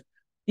read it.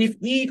 If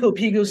E equal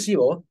P equals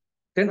 0,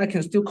 then I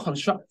can still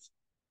construct.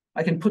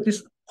 I can put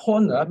this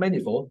corner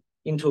manifold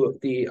into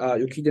the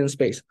Euclidean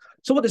space.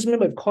 So what does it mean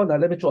by corner?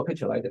 Let me draw a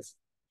picture like this.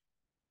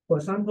 For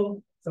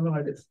example, something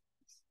like this.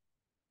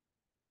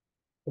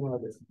 Something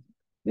like this.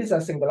 This is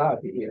a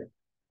singularity here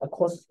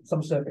across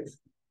some surface.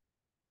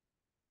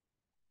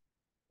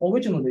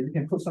 Originally, we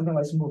can put something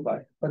like smooth by,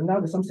 but now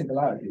there's some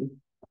singularity.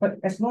 But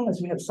as long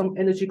as we have some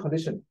energy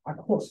condition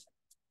across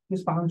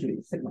this boundary,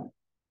 sigma,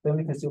 then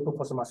we can still put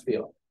positive mass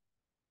theorem.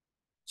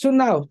 So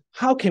now,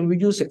 how can we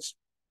use it?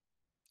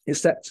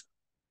 Is that,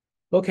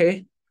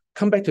 okay,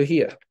 come back to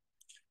here.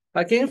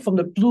 Again, from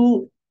the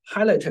blue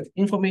highlighted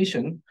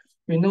information,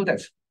 we know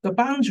that the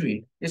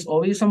boundary is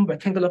already some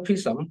rectangular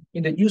prism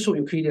in the usual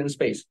Euclidean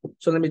space.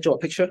 So let me draw a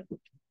picture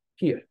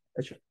here,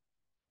 actually.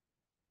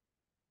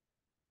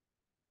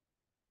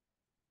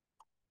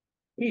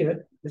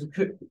 Here is a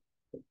curve.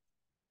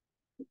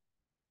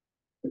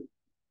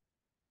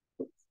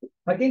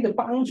 Again, the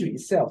boundary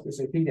itself is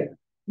Euclidean.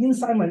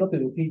 Inside might not be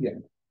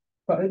Euclidean,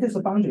 but it is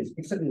the boundaries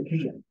except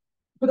Euclidean.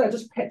 But I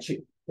just patch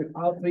it with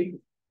R3,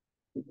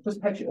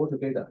 just patch it all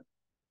together.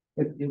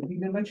 With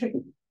Euclidean metric,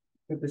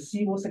 with the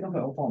C1 second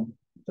form,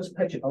 just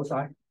patch it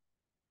outside.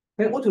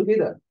 Then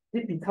altogether,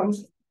 it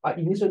becomes an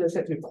initial data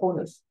set with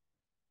corners.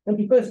 And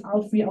because it's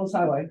R3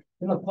 outside, right,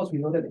 then of course we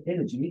know that the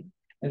energy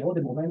and all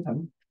the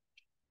momentum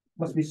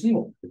must be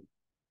 0.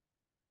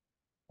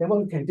 Then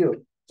what we can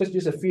do, just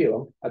use a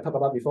theorem I talked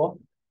about before,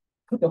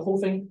 put the whole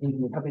thing in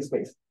the Minkowski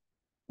space,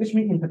 which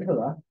means in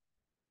particular,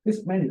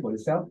 this manifold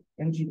itself,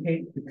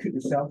 MGK, the cube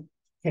itself,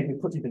 can be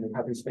put into the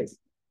Minkowski space.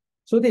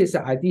 So this is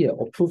the idea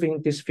of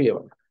proving this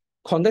theorem,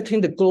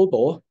 connecting the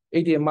global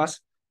ADM mass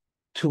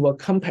to a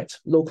compact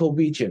local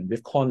region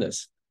with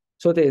corners.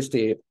 So there is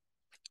the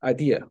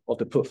idea of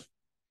the proof.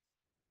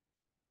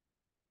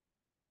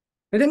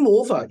 And then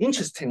moreover,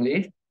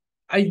 interestingly,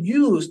 I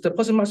used the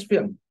positive mass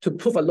theorem to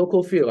prove a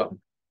local theorem.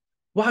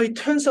 While it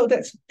turns out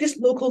that this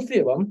local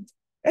theorem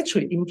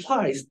actually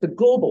implies the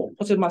global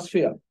positive mass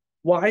theorem.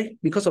 Why?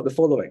 Because of the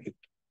following.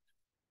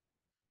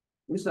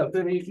 This is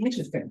very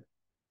interesting.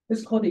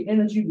 It's called the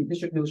energy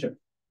redistribution.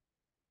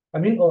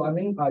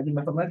 In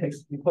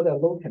mathematics, we call it a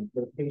locant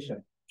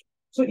location.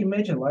 So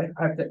imagine, right,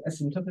 I have the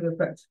asymptotic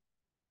effect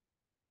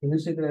in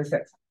this particular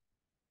set.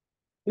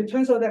 It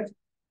turns out that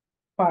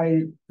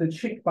by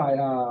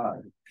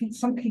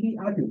some PD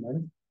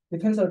argument,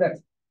 it turns out that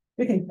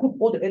we can group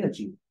all the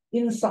energy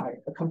inside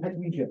a compact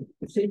region.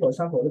 Say, for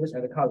example, let us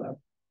add a color,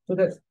 so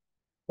that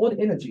all the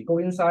energy go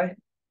inside,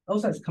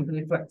 outside is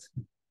completely flat.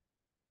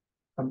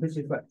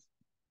 Completely flat.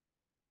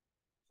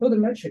 So the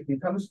metric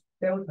becomes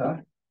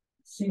delta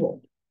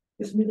zero.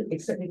 It's really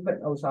exactly flat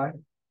outside.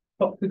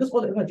 But because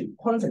all the energy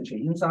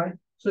concentrate inside,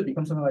 so it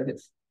becomes something like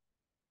this.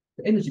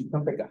 The energy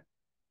becomes bigger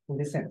in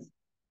this sense.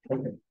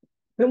 Okay.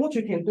 Then what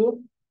you can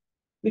do,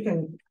 we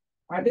can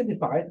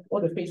identify all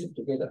the faces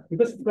together.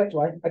 Because it's flat,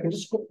 right? I can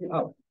just scoop it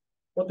out.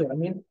 What do I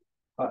mean?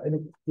 And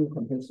it still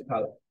contains the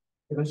color.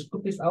 I can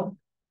scoop this out.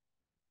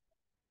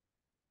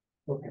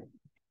 Okay.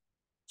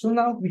 So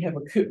now we have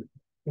a cube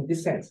in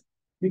this sense.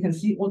 We can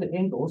see all the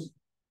angles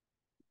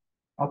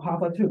are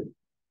powerful too.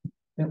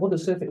 And all the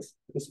surface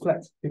is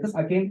flat. Because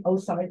again,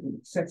 outside is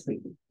exactly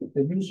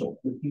the usual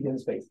Euclidean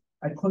space.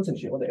 I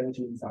concentrate all the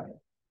energy inside.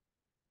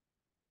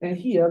 And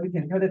here we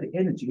can tell that the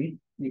energy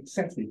is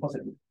exactly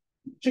positive.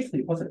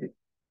 Strictly positive.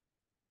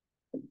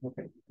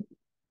 Okay.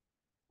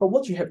 But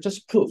what you have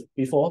just proved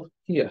before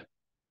here,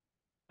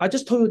 I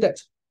just told you that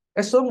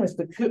as long as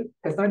the cube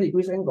has 90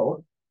 degrees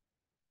angle,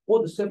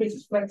 all the surface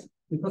is flat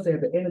because they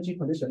have the energy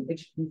condition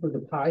h equal to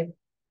pi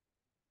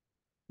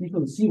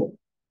equal to 0.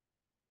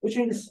 Which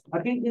means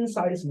again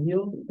inside is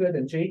mu greater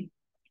than j.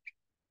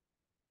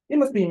 It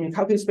must be in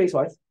Minkowski space,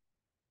 right?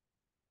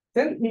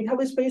 Then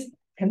Minkowski space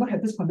cannot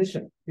have this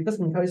condition because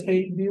Minkowski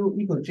space mu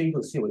equal to j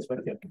equal to 0 is right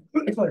here.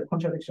 It's called a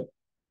contradiction.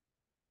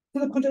 So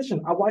the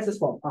contradiction arises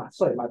from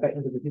sorry, my bad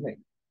in the beginning.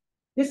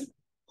 This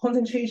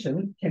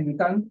concentration can be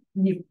done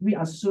if we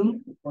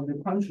assume on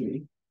the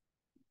contrary.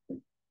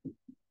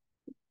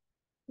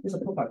 This is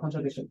a proof by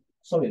contradiction.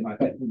 Sorry, my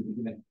bad in the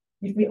beginning.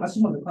 If we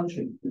assume on the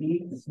contrary,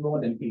 P is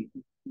smaller than P,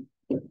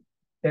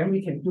 then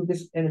we can do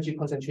this energy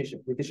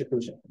concentration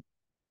redistribution.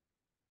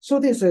 So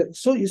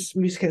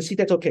we can see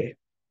that okay,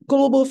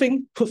 global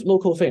thing prove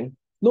local thing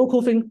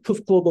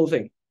prove global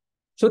thing.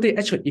 So they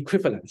actually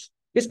equivalent.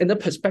 It's another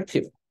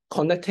perspective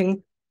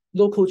connecting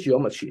local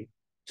geometry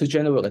to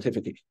general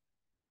relativity.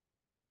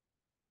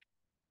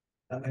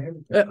 I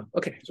have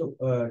okay. So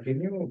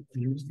can you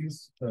use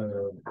these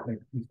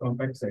like these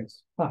compact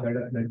sets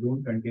that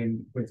don't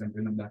contain, for example,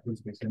 in a black hole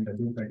space and that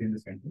don't contain the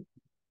center?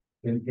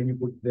 Can you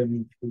put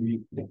them to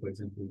be, like, for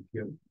example,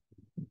 here?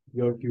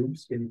 Your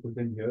cubes, can you put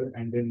them here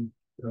and then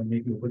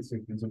make local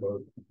statements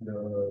about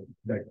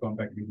that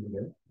compact region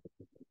there?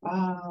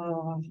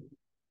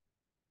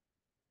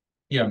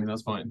 Yeah, I mean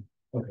that's fine.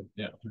 Okay.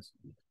 Yeah.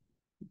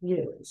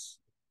 Yes.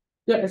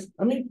 Yes.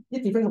 I mean,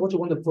 it depends on what you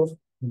want to prove.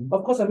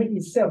 Of course, I mean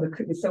itself, the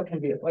cube itself can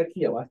be right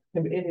here, right?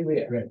 Can be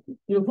anywhere. Right.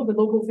 You put the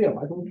local film,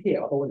 I don't care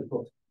about what you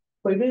put.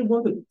 But if you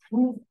want to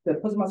prove the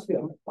plasma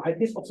film by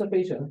this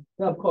observation,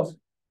 then of course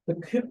the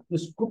cube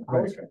is group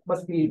out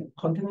must be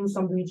containing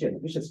some region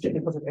which is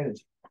strictly positive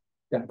energy.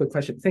 Yeah, good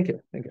question. Thank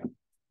you. Thank you.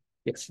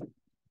 Yes.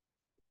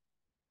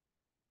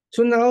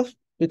 So now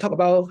we talk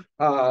about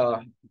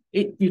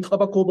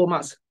global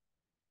mass.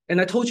 And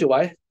I told you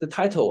why the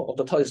title of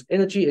the talk is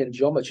Energy and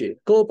Geometry,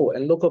 Global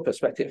and Local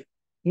Perspective.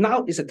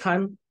 Now is the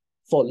time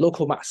for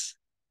local mass.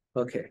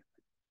 Okay.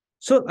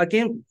 So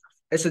again,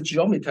 as a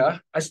geometer,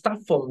 I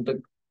start from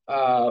the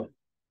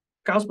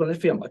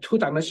Gauss-Bonnet film, a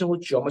two-dimensional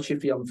geometry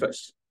film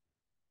first.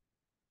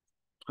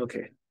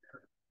 Okay.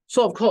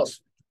 So of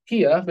course,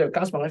 here we have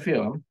Gauss-Bonnet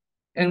film.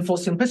 And for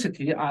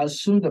simplicity, I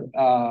assume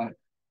the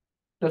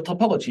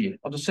topology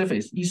of the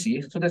surface is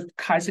easy. So that's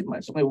chi sigma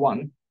is only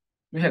 1.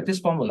 We have this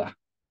formula.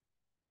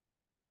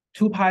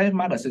 2 pi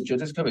minus the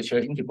geodesic curvature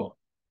integral.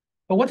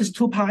 But what is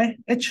 2 pi?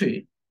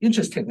 Actually,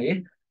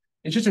 interestingly,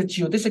 it's just a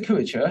geodesic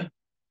curvature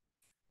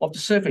of the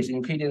surface in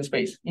Euclidean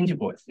space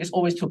integral. It's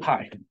always 2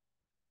 pi.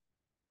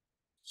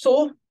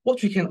 So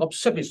what we can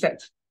observe is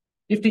that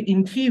if the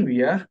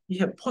interior you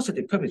have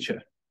positive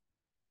curvature,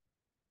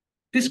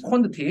 this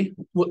quantity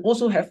would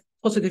also have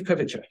positive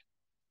curvature.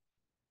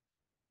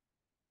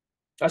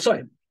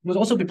 Sorry, would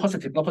also be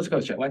positive, not positive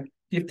curvature, right?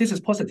 If this is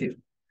positive,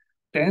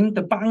 then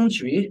the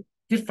boundary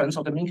difference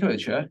of the mean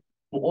curvature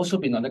will also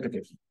be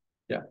non-negative.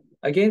 Yeah.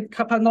 Again,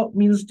 kappa naught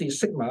means the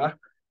sigma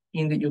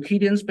in the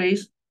Euclidean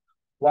space,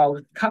 while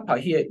kappa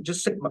here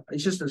just sigma,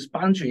 it's just this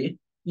boundary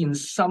in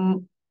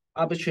some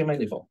arbitrary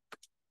manifold.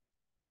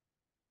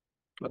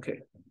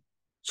 Okay.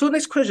 So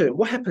next question,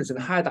 what happens in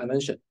higher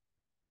dimension?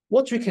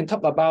 What we can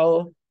talk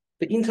about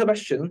the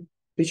interaction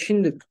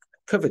between the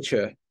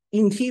curvature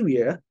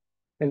interior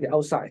and the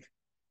outside.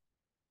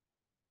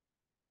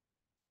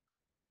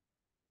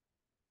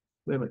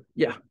 Wait a minute.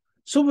 Yeah.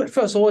 So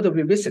first of all,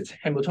 we visit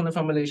Hamiltonian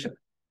formulation.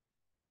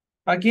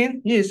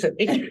 Again, here is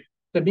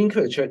the mean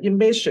curvature. You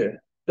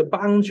measure the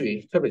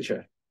boundary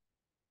curvature.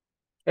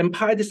 And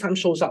pi this time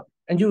shows up,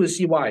 and you will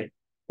see why.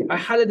 I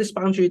highlight this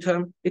boundary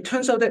term. It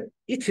turns out that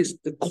it is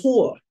the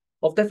core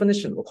of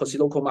definition of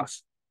quasi-local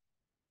mass.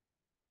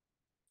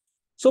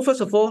 So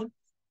first of all,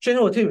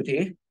 general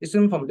relativity is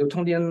from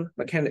Newtonian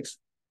mechanics.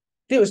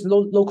 There is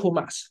local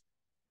mass,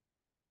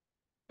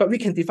 but we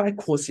can define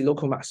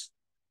quasi-local mass.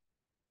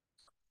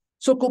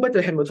 So go back to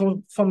the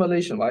Hamilton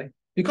formulation, right?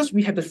 Because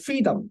we have the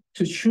freedom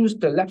to choose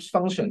the Lagrange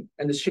function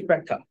and the shape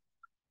vector.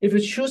 If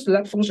we choose the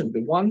Lagrange function to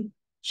be 1,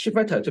 shape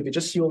vector to be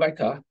just 0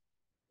 vector,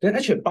 then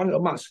actually boundary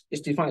of mass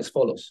is defined as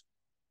follows.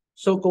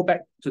 So go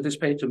back to this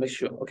page to make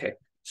sure. Okay,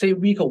 say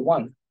V equal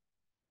 1,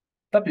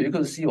 W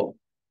equal to 0.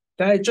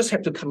 Then I just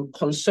have to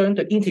concern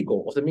the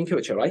integral of the mean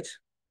curvature, right?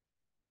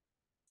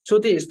 So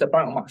this is the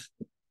boundary of mass.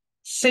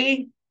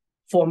 Say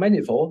for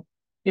manifold,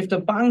 if the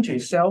boundary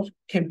itself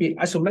can be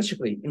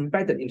isometrically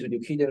embedded into the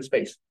Euclidean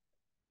space.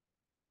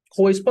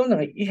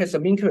 Correspondingly, it has a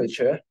mean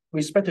curvature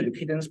with respect to the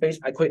Euclidean space.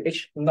 I call it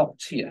H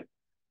naught here.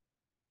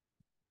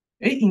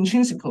 It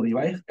intrinsically,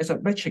 right, as a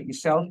metric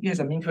itself, it has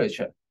a mean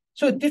curvature.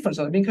 So the difference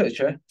of the mean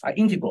curvature are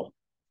integral.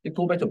 It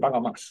goes back to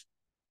boundary mass.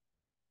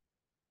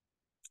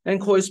 And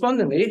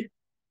correspondingly,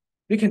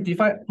 we can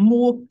define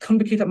more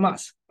complicated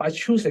mass by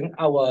choosing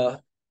our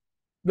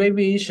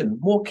variation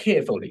more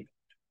carefully.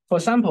 For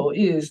example, it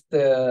is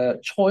the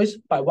choice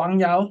by Wang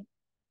Yao,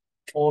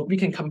 or we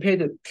can compare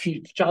the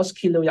Gauss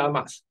kilo Yao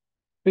mass.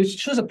 We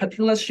choose a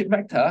particular shape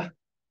vector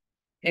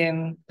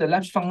and the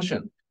Lagrange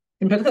function.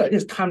 In particular, it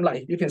is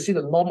time-like. You can see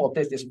the norm of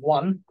this is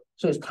 1,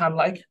 so it's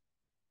time-like.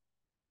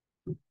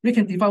 We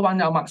can define Wang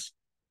Yao mass.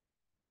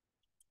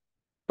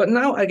 But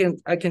now I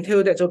can tell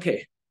you that,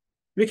 okay,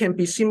 we can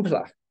be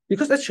simpler.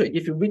 Because actually,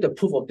 if you read the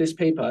proof of this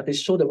paper, they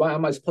show the Wang Yao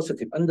mass is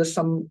positive under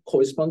some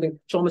corresponding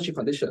geometry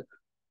condition.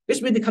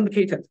 It's really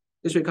complicated.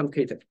 It's really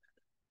complicated.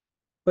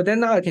 But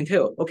then now I can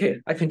tell, okay,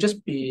 I can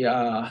just be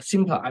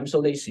simpler. I'm so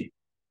lazy.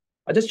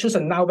 I just choose a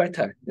null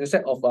vector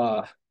instead of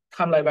a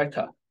time-like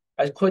vector.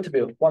 I call it to be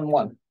 1,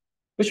 1,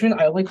 which means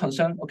I only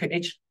concern, okay,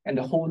 H and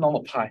the whole norm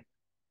of pi.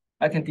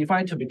 I can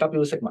define to be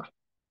W sigma.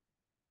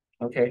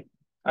 Okay.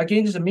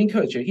 Again, this is a mean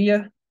curvature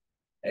here.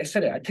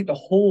 Except I take the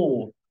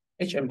whole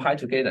H and pi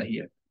together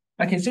here.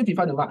 I can still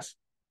define the mass.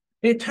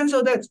 It turns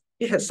out that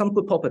it has some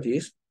good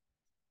properties.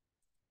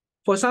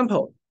 For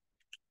example,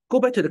 go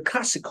back to the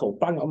classical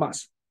boundary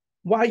mass.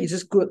 Why is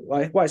this good?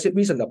 Why is it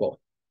reasonable?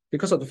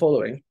 Because of the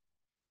following.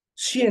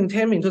 Xi and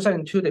Tam in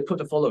 2002, they put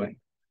the following.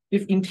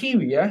 If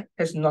interior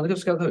has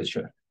non-negative scalar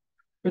curvature,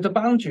 if the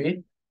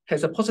boundary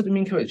has a positive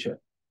mean curvature,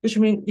 which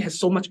means it has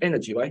so much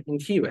energy, right?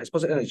 Interior has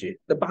positive energy,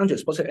 the boundary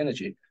has positive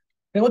energy.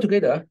 And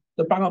altogether,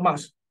 the boundary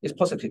mass is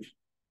positive.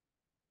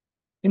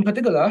 In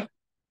particular,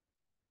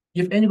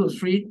 if n equals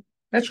 3,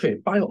 actually,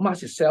 boundary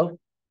mass itself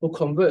will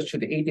converge to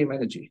the ADM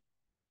energy.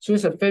 So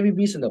it's a very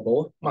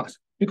reasonable mass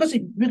because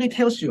it really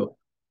tells you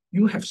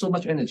you have so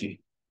much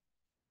energy.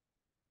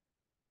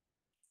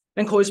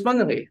 And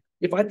correspondingly,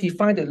 if I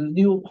define the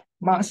new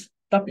mass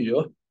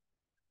W,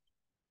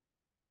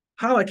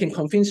 how I can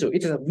convince you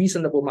it is a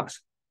reasonable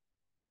mass?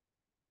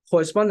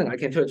 Corresponding, I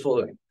can tell you the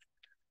following.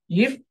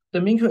 If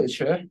the mean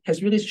curvature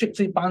has really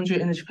strictly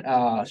boundary energy,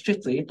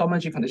 strictly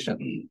dominant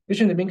condition, which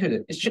in the mean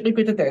curvature is strictly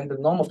greater than the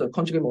norm of the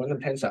conjugate momentum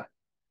tensor.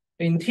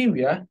 The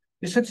interior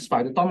is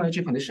satisfy the dominant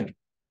energy condition.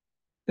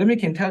 Then we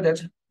can tell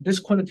that this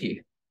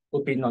quantity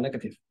will be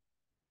non-negative.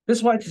 This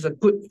is why it is a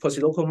good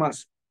quasi-local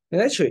mass.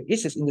 And actually,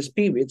 it is in the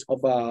spirit of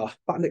a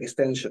boundary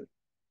extension.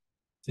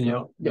 Tin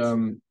Yau, Yes.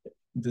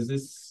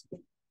 does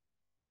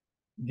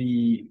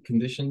the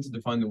condition to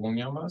define the Wang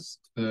Yao mass,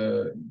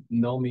 the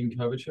null mean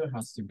curvature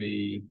has to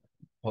be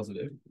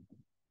positive.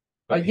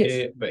 But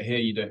Yes. here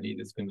you don't need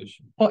this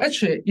condition. Oh,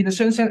 actually, in a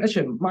certain sense,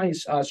 actually, mine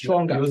is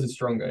stronger. Yours is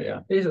stronger, yeah.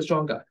 It is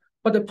stronger.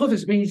 But the proof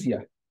is very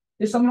easier.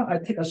 It's somehow I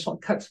take a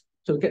shortcut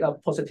to get a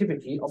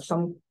positivity of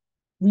some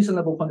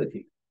reasonable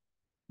quantity.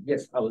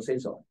 Yes, I would say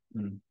so.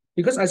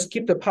 Because I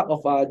skip the part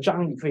of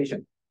Zhang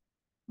equation.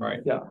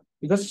 Right. Yeah,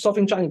 because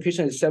solving Zhang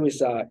equation itself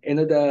is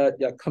another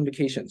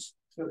complications.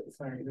 So,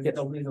 sorry, is Yes.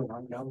 W the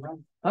Wang Yao mass?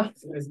 Huh?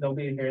 Is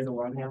W here the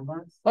Wang Yao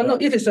mass? Oh no,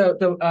 it is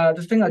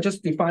the thing I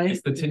just defined.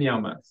 It's the Tin Yau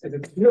mass. Is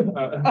it?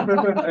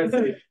 I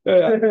see.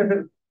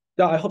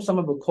 Yeah, I hope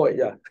someone will call it.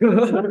 Yeah.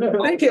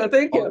 Thank you.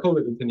 I'll call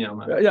it the Tin Yau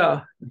mass.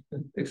 Yeah,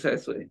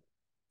 exactly.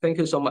 Thank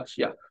you so much.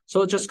 Yeah.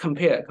 So just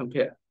compare.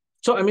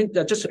 So I mean,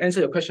 just to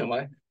answer your question,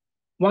 right?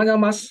 Wang Yao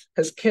mass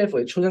has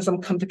carefully chosen some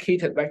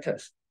complicated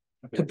vectors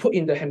to put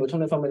in the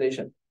Hamiltonian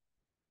formulation.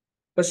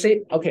 But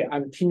say, okay,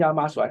 I'm Tin Yau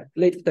mass, right?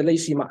 The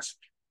lazy mass.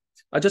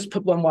 I just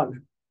put 1,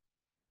 1.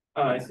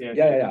 Oh, I see.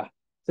 Yeah.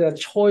 The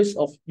choice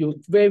of you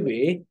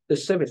vary the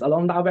surface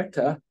along that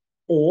vector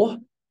or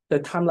the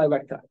timeline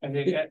vector.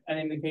 Okay, and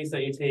in the case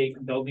that you take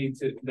W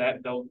to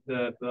that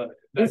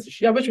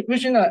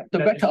Which in the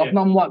vector of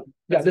norm 1.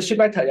 Yeah, the shape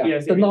vector, yeah.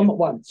 Yes, the norm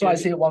 1. So I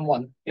say 1,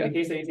 1. In the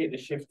case that you take the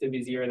shift to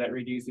be 0, that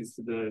reduces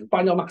to the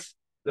Boundary mass.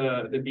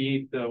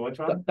 the which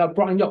one? The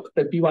brown yolk,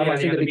 the BY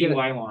mass in the the beginning.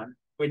 BY one,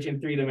 which in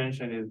 3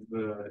 dimension is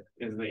the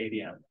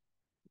ADM.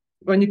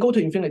 When you go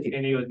to infinity.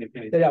 And it goes to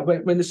infinity. Yeah,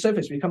 when the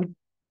surface become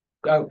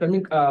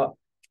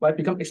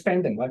become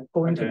expanding, right?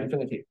 Going to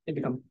infinity, it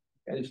becomes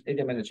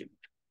ADM energy.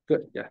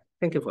 Good. Yeah.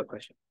 Thank you for the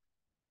question.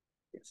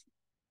 Yes.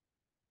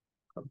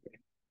 Okay.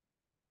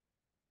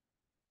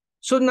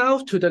 So now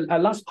to the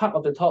last part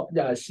of the talk.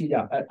 Yeah, I see.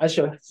 Yeah, I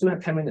should still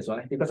have 10 minutes,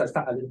 right? Because I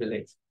start a little bit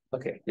late.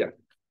 Okay, yeah.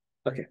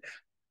 Okay.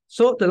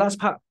 So the last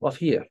part of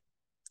here.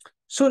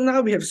 So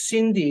now we have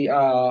seen the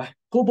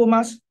global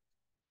mass,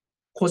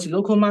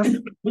 quasi-local mass,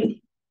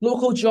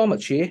 local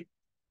geometry.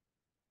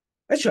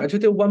 Actually, I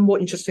told you one more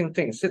interesting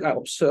thing that I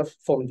observed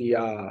from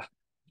the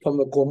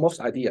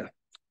Gromov's idea.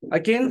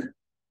 Again,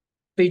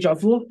 deja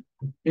vu.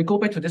 We go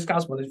back to this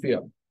gas bonded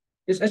field.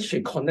 It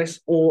actually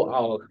connects all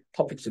our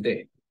topics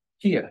today.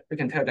 Here, we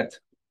can tell that.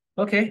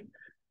 Okay,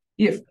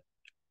 if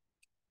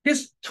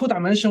this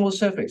two-dimensional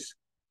surface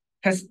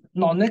has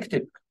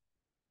non-negative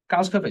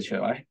gas curvature,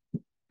 right?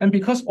 And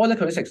because Euler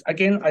characteristics,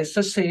 again, I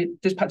just say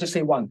this part, just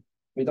say 1.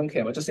 We don't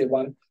care, I just say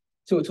 1,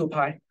 2, 2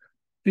 pi.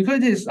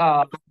 Because it is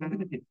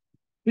negative,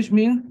 which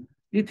means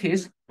it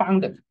is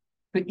bounded.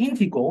 The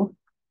integral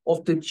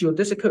of the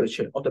geodesic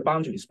curvature of the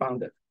boundary is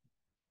bounded.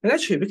 And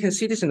actually, we can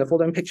see this in the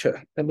following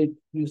picture. Let me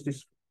use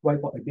this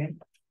whiteboard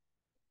again.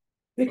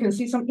 We can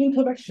see some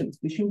interactions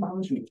between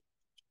boundary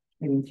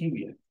and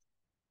interior.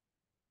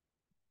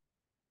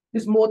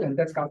 It's more than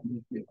that gas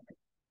field.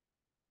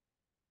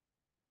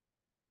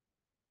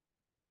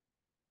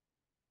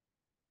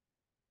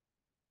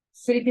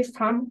 Say this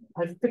time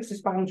I fix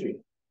this boundary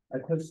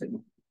at first sigma.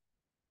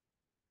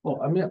 Oh,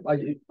 I mean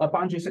a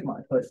boundary sigma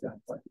at first, yeah.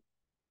 But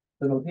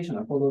the notation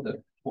I follow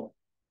the board.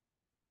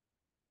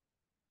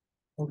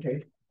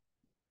 Okay.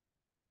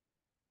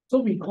 So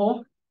we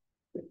call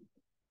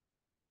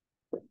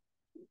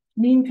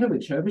mean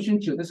curvature, which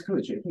is geodesic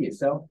curvature here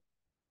itself,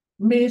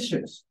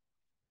 measures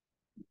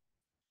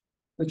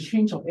the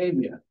change of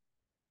area.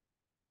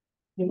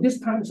 In this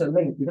time, it's a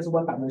length because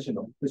one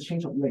dimensional, the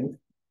change of length,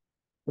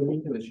 the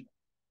mean curvature.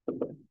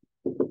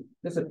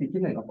 That's the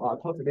beginning of our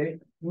talk today.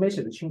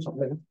 Measure the change of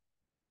length.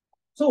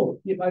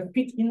 So if I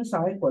fit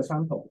inside, for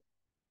example,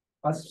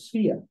 a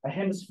sphere, a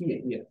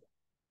hemisphere here.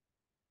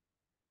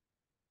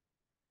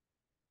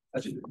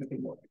 Actually, make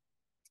it more.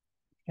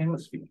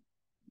 Hemisphere.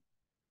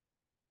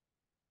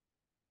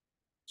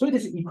 So it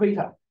is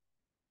equator.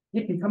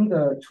 It becomes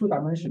the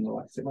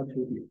two-dimensional sigma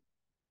 2 here.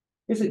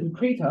 It's an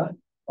equator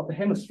of the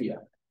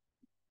hemisphere.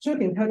 So you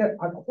can tell that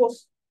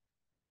across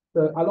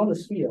along the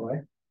sphere,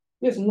 right?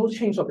 There's no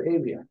change of the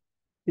area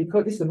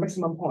because this is the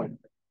maximum point.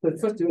 The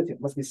first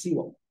derivative must be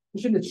 0.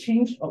 Which means the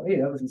change of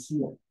area must be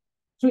 0.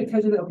 So it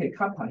tells you that okay,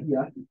 kappa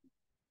here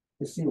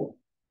is 0.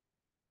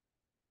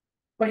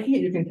 But here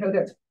you can tell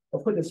that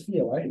of course the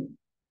sphere, right?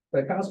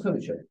 The gas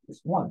curvature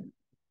is 1.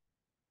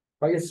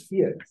 Right, a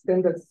sphere,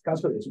 standard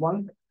gas curvature is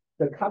 1.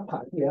 The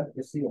kappa here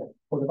is 0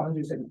 for the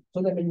boundary segment. So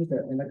let me use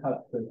the another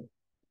color.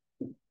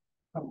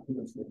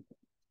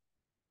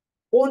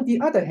 On the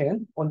other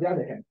hand,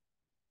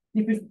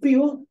 if you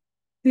fill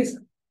this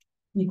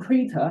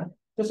equator,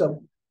 just a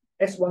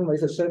S1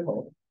 with a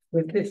circle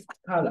with this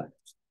color.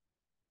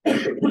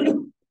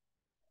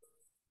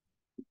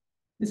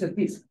 This is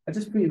this. I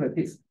just fill it with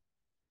this.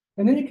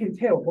 And then you can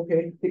tell,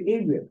 okay, the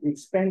area is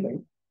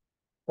expanding,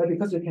 but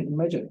because you can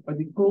imagine, when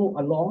we go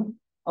along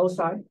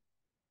outside,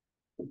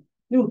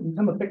 it will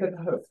become a bigger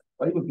curve,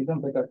 or it will become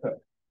a bigger curve.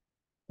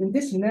 In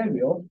this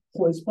scenario,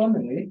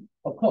 correspondingly,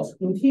 of course,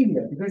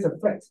 interior, because the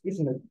flat is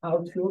in the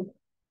R2,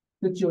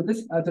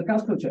 the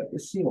gas curvature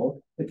is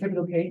 0, the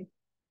capital K.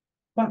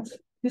 But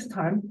this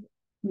time,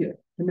 here,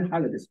 let me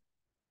highlight this.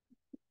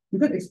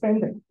 Because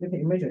expanding, you can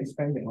imagine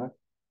expanding, right?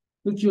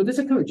 The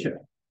geodesic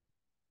curvature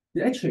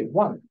is actually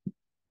 1.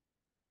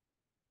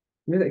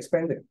 With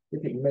expanding, you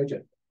can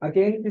imagine.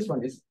 Again, this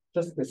one is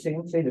just the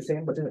same, say the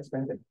same, but just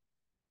expanding.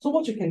 So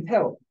what you can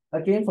tell,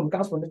 again, from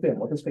gas bonded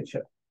film or this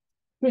picture,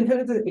 you can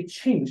tell the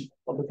exchange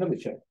of the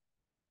curvature.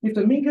 If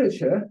the mean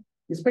curvature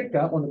is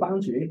bigger on the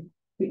boundary,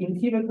 the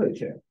interior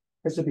curvature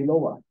has to be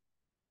lower.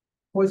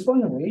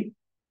 Correspondingly,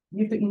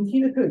 if the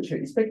interior curvature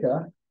is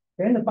bigger,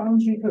 then the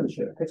boundary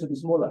curvature has to be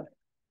smaller.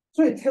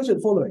 So it tells you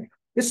the following.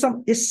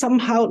 It's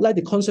somehow like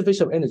the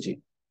conservation of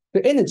energy.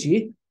 The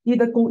energy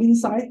either go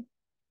inside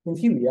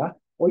interior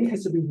or it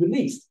has to be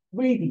released,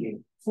 radiate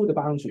through the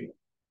boundary.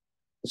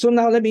 So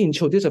now let me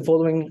introduce the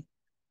following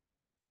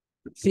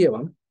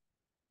theorem.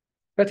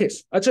 That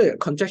is, actually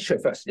conjecture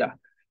first, yeah.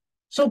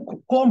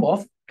 So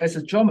Gromov, as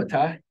a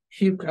geometer,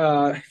 he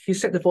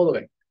said the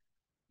following.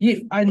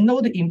 If I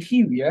know the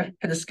interior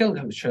has a scalar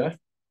curvature,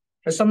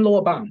 has some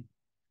lower bound,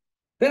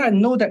 then I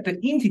know that the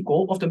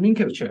integral of the mean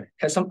curvature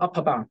has some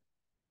upper bound.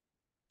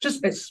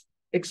 Just as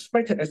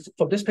expected as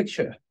for this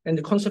picture and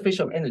the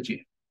conservation of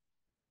energy.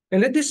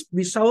 And that this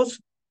result,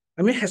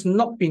 has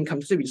not been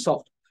completely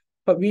resolved,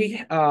 but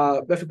we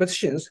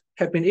mathematicians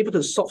have been able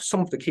to solve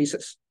some of the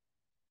cases.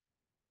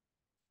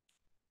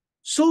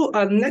 So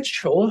a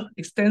natural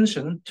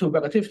extension to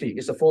relativity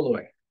is the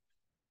following.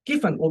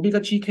 Given omega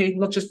gk,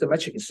 not just the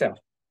metric itself.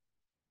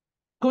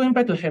 Going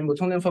back to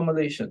Hamiltonian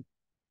formulation,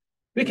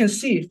 we can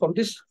see from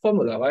this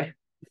formula, right?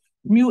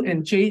 Mu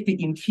and J,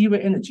 the interior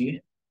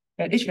energy,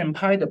 and H and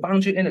pi, the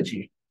boundary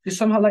energy, is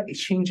somehow like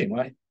exchanging,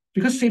 right?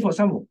 Because say, for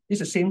example,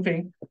 it's the same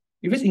thing.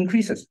 If it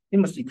increases, it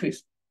must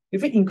decrease.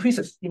 If it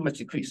increases, it must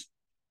decrease.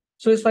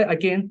 So it's like,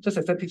 again, just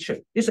as that picture,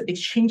 it's an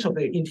exchange of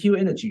the interior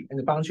energy and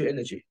the boundary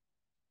energy.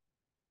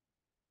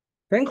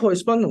 Then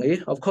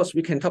correspondingly, of course,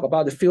 we can talk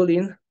about the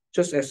fill-in,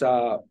 just as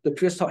the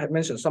previous talk had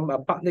mentioned, some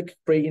Bartnik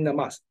break inner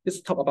mass. Let's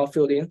talk about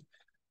fill-in.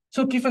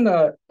 So given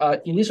the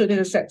initial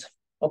data set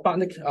of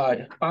Bartnik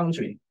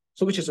boundary,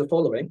 so which is the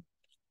following.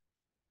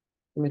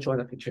 Let me draw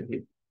the picture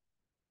here.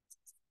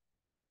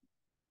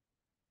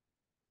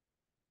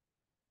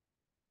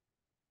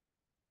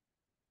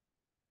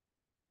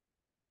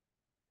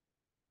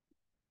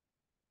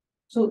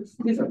 So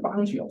this is a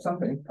boundary of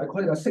something. I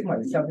call it a sigma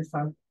itself this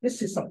time. This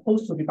is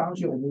supposed to be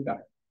boundary omega,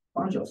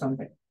 boundary of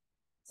something.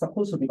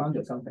 Supposed to be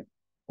boundary of something.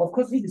 Of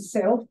course, this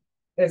itself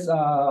as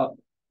a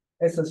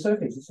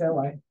surface itself,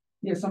 right?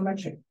 You have some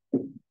metric.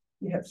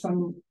 You have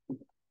some,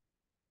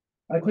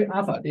 I call it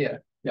alpha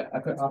there. Yeah, I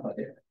call it alpha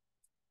there.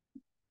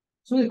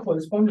 So it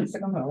corresponds to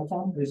second power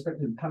form with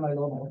respect to the timeline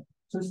normal.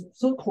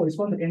 So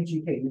correspond to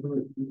MGK if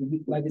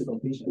you like this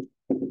notation.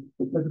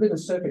 But with the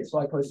surface, so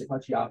I call it sigma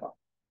G alpha.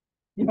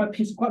 If I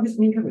prescribe this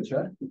mean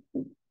curvature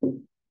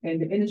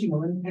and the energy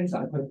moment tensor,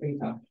 I call it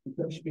beta,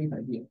 which beta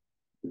here.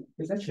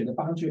 It's actually the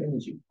boundary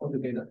energy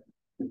altogether.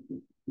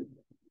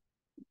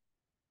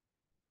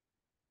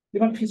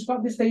 If I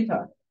prescribe this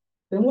data,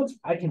 then what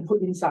I can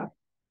put inside?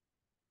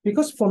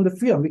 Because from the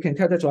theorem, we can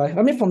tell that, right?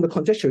 I mean, from the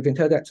conjecture, we can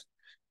tell that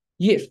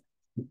if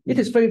it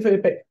is very, very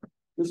big,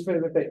 it's very,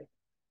 very big.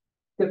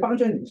 The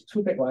boundary energy is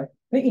too big, right?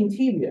 The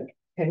interior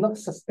cannot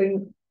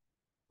sustain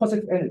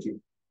positive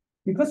energy.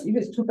 Because if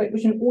it's too big,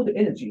 which means all the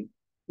energy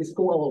is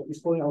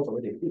going out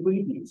already. It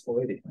really is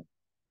already.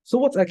 So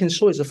what I can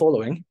show is the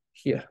following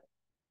here.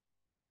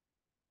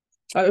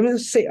 Let me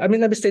say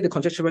the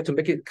conjecture to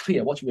make it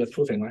clear what we are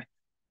proving, right?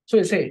 So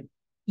you say,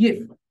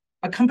 if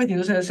a company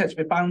industrial set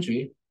with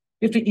boundary,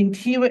 if the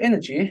interior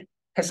energy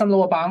has some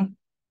lower bound,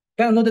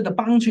 then I know that the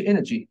boundary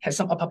energy has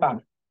some upper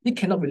bound. It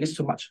cannot release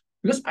too much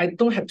because I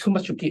don't have too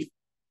much to give.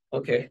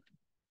 Okay.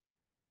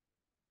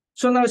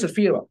 So now it's a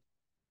theorem.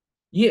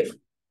 If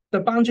the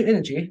boundary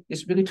energy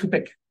is really too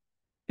big,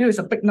 here is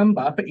a big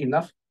number, big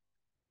enough,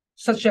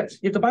 such that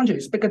if the boundary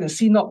is bigger than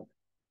C0,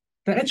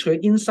 then actually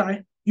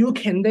inside you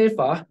can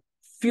therefore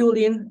fill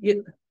in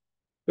it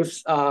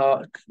with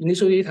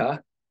initial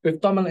data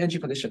with dominant energy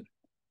condition.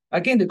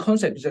 Again, the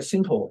concept is as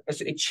simple as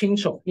the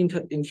exchange of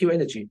interior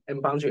energy and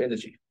boundary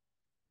energy.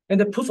 And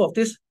the proof of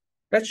this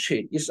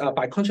actually is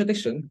by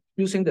contradiction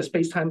using the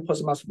space-time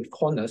positive mass with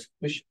corners,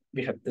 which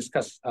we have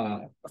discussed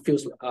a few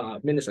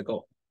minutes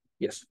ago.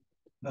 Yes.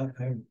 So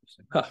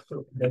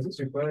does this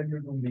require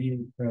you to be,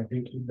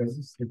 does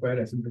this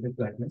require asymptotic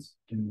flatness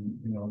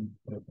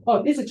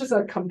Oh, this is just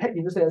a compact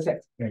industrial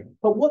set. Right.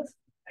 But what,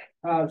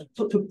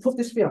 so to prove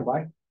this theorem,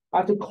 right, I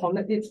have to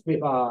connect it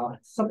with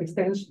some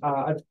extension,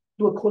 I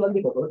do a Polar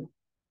neighborhood.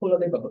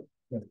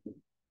 Right.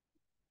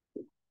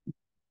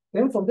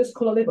 Then from this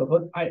Polar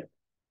neighborhood, I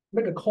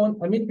make a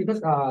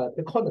because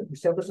the corner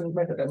itself doesn't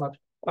matter that much.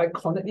 I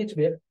connect it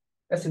with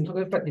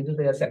asymptotic flat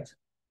industrial set.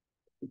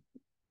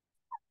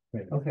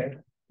 Right. Okay.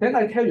 Then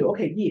I tell you,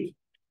 okay,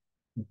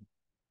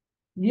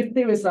 if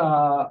there is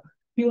a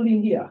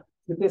building here,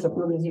 first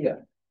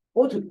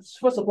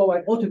of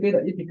all, altogether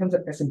it becomes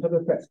an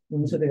asymptotic flat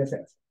into data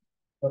sets.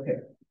 Okay.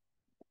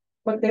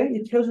 But then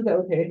it tells you that,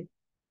 okay,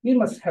 you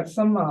must have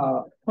some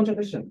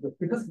contradiction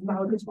because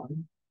now this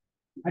one,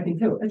 I can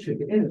tell actually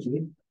the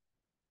energy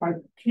by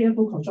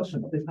careful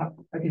construction of this part,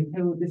 I can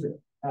tell this is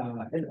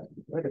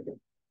energy.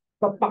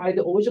 But by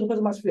the original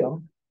first mass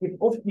theorem, if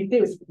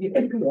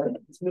everywhere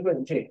is greater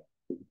than J,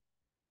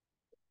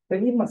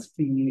 then it must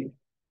be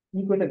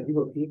equal than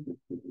equal to P.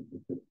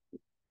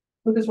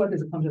 So this one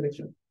is a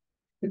contradiction.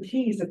 The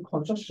T is the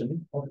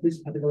construction of this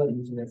particular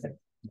engineering set.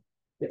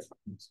 Yes.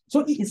 So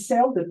it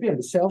itself, the theorem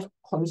itself,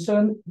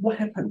 concern what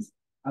happens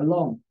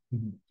along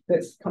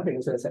this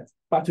complex set,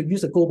 but to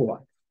use a global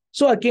one.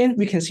 So again,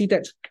 we can see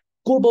that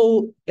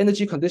global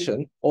energy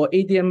condition or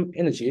ADM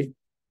energy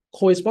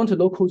correspond to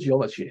local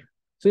geometry.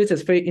 So this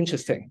is very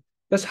interesting.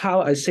 That's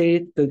how I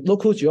say the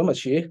local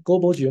geometry,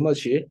 local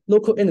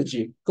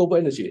energy, global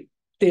energy,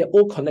 they are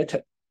all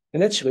connected.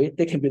 And actually,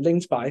 they can be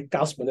linked by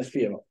Gauss-Bonnet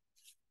theorem.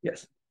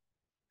 Yes.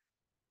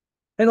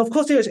 And of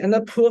course, there is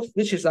another proof,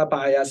 which is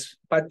by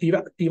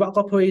Dirac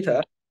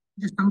operator.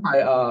 This is done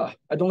by,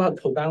 I don't know how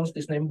to pronounce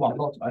this name,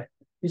 right?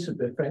 This is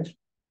the French.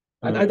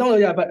 I don't know,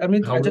 yeah, but I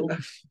mean,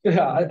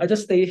 I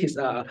just state his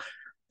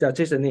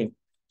just the name.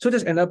 So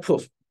there's another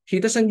proof.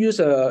 He doesn't use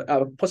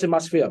a positive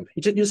mass theorem.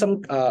 He just use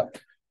some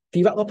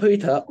Dirac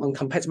operator on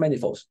compact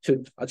manifolds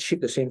to achieve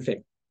the same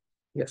thing.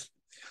 Yes.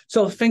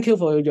 So thank you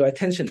for your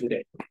attention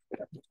today.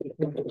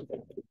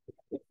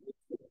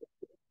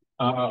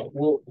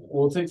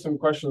 We'll take some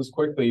questions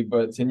quickly,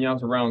 but Tin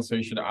Yau's around, so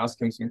you should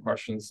ask him some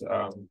questions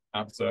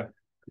after.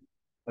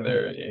 Are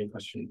there any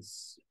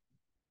questions?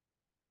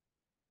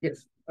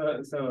 Yes.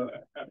 So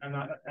I'm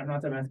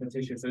not a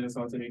mathematician, so I just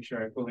want to make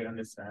sure I fully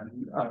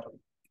understand.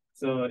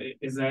 So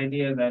is the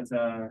idea that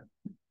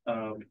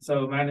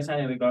so my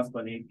understanding of the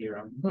Gauss-Bonnet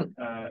theorem,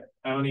 I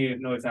only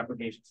know its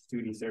applications to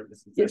 2D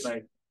surfaces. Yes.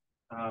 Like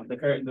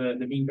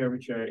the mean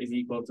curvature is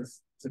equal to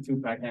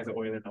 2 pi times the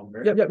Euler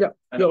number. Yep. And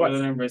the You're Euler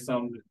right. number is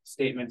some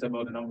statement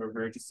about the number of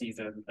vertices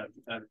and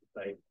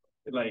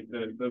like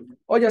the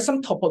Oh yeah,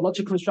 some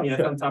topological structure.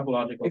 some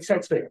topological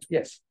Exactly. structure.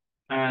 Yes.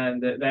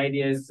 And the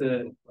idea is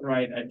to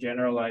write a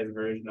generalized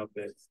version of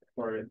this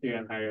for 3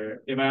 and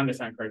higher. If I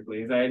understand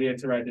correctly, is the idea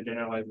to write the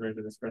generalized version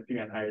of this for 3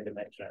 and higher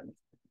dimensions,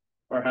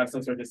 or have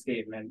some sort of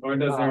statement, or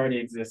does it already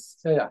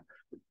exist? Yeah.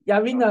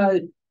 I mean,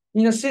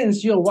 in a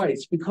sense, you're right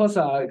because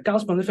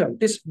Gauss-Bonnet theorem,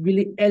 this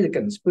really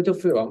elegant,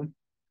 beautiful theorem,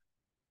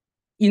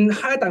 in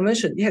higher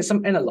dimension, it has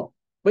some analog,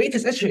 but it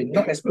is actually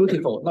not as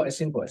beautiful, not as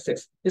simple as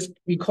this.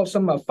 We call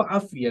some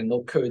Pfaffian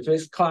or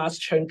Curtis class,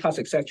 chain class,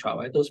 etc.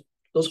 Right?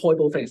 Those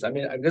horrible things. I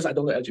mean, I guess I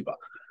don't know algebra,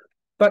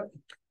 but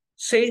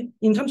say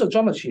in terms of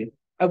geometry,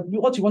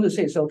 what you want to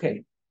say is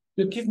okay.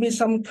 You give me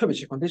some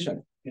curvature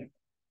condition.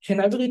 Can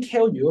I really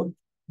tell you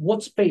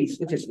what space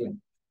it is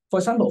in? For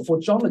example, for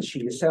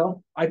geometry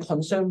itself, I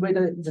concern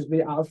whether it is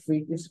really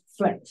R3 is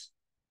flat.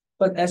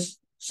 But as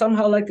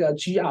somehow like a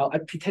GR, I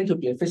pretend to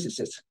be a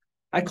physicist.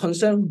 I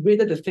concern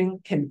whether the thing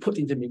can be put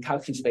into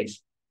Minkowski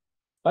space.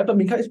 Right?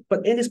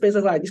 But any space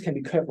like this can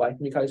be curved like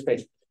Minkowski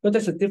space. But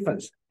there's a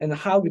difference and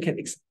how we can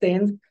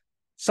extend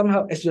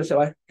somehow, as you said,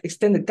 right,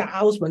 extend the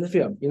Gauss-Bonnet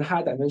theorem in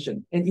higher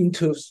dimension and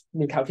into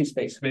Minkowski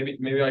space.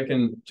 Maybe I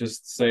can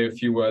just say a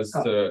few words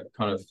to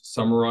kind of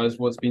summarize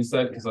what's been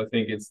said, because I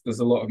think there's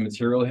a lot of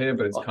material here,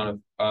 but it's kind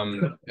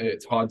of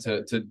it's hard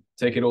to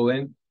take it all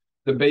in.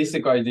 The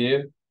basic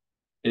idea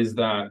is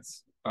that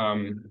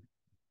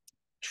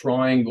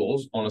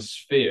triangles on a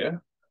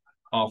sphere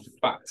are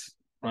fat,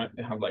 right?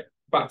 They have like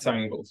fat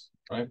angles,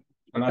 right?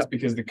 And that's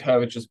because the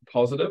curvature is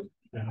positive.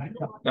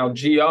 Now,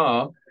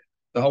 GR,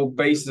 the whole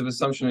basis of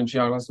assumption in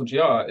classical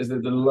GR is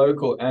that the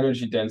local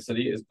energy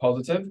density is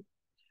positive,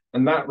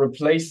 and that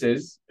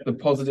replaces the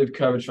positive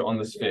curvature on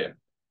the sphere.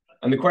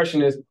 And the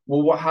question is,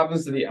 well, what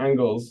happens to the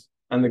angles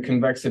and the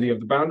convexity of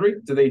the boundary?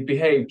 Do they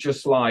behave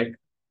just like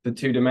the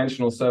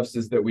two-dimensional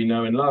surfaces that we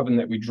know and love and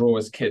that we draw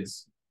as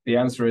kids? The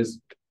answer is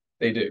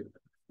they do.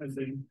 I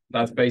see.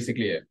 That's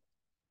basically it.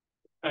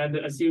 And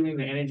assuming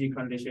the energy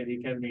condition, you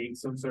can make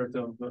some sort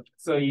of,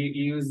 so you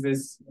use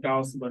this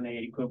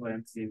Gauss-Bonnet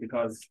equivalency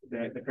because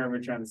the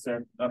curvature on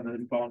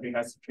the boundary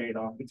has to trade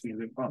off between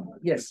the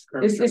Yes,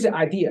 it's the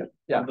idea.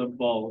 Of the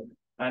ball.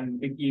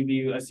 And if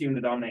you assume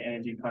the dominant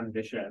energy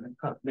condition,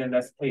 then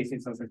that's placing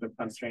some sort of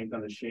constraint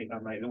on the shape,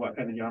 on like what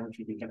kind of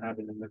geometry you can have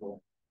in the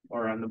middle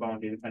or on the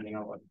boundary, depending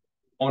on what.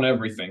 On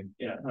everything.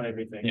 Yeah, on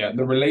everything. Yeah,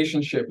 the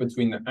relationship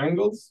between the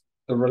angles,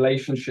 the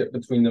relationship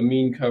between the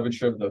mean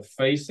curvature of the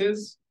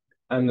faces,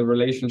 and the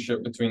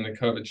relationship between the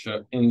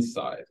curvature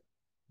inside,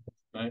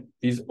 right?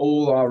 These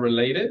all are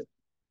related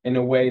in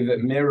a way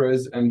that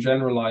mirrors and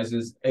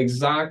generalizes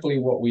exactly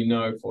what we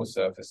know for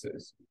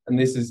surfaces. And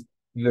this is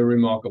the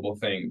remarkable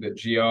thing, that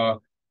GR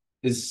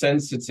is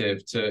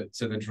sensitive to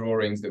the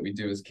drawings that we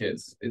do as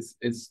kids.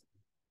 It's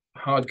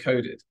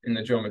hard-coded in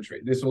the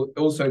geometry. This is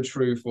also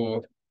true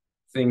for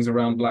things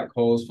around black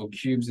holes, for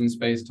cubes in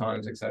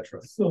space-times,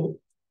 etc. So,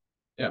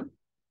 yeah.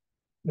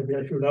 Maybe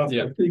I should ask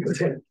a big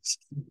question.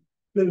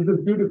 There is a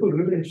beautiful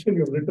relation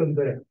you've written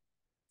there.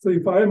 So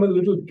if I am a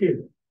little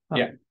kid,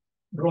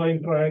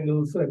 drawing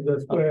triangles and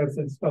the squares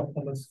and stuff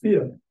on a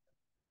sphere,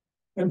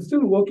 I'm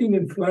still working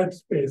in flat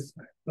space,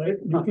 right?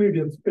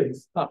 Euclidean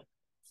space.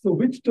 So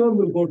which term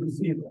will go to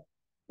zero?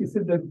 Is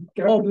it the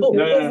capital?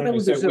 No.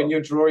 So when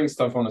you're drawing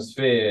stuff on a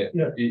sphere,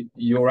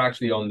 you're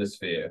actually on the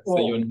sphere.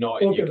 So you're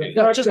not in Euclid.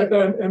 The fact that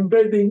I'm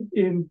embedding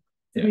in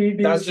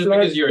 3D. That's just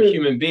because you're a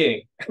human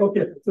being.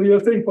 Okay, so you're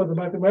saying for the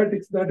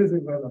mathematics, that is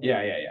irrelevant.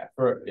 Yeah.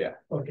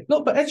 Okay.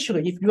 No, but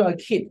actually, if you are a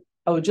kid,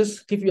 I would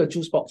just give you a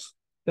juice box.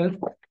 Then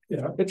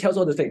it tells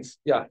all the things.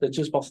 Yeah, the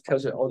juice box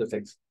tells you all the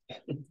things.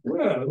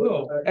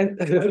 Well,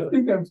 and I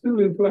think I'm still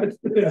in flat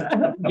space.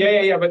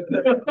 Yeah. But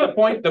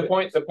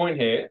the point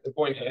here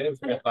is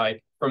that,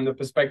 like, from the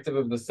perspective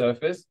of the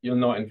surface, you're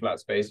not in flat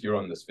space. You're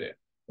on the sphere.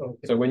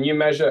 Okay. So when you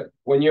measure,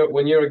 when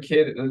you're a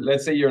kid,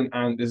 let's say you're an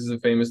ant. This is a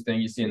famous thing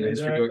you see in the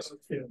history books.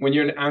 When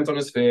you're an ant on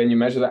a sphere and you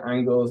measure the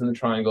angles in the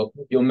triangle,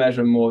 you'll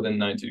measure more than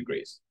 90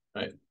 degrees.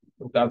 Right.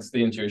 That's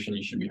the intuition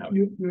you should be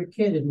having. You're a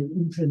kid in an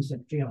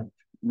intrinsic geometry.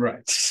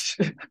 Right.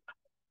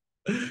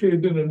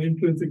 Kid in an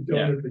intrinsic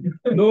geometry.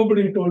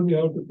 Nobody told me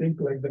how to think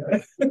like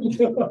that.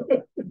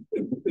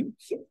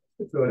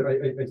 So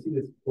I see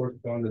this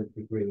correspondence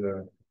between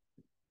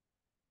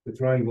the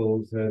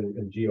triangles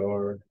and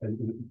GR,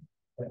 and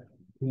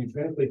can you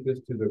translate this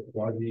to the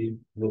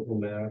quasi-local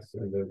mass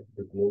and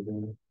the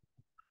global?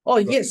 Oh,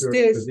 yes,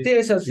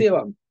 there's a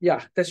theorem.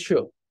 Yeah, that's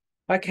true.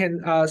 I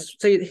can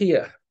say it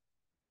here.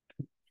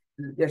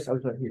 Yes, I'll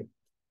put it here.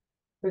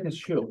 That is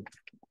true.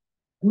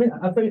 I mean,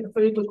 a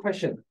very good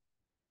question.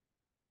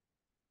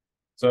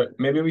 So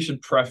maybe we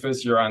should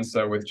preface your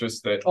answer with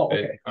just that.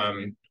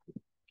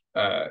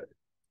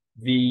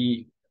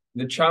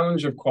 The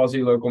challenge of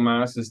quasi-local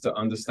mass is to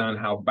understand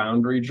how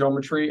boundary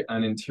geometry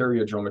and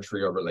interior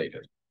geometry are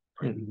related.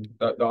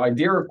 The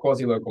idea of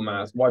quasi-local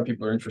mass, why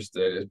people are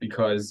interested, is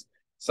because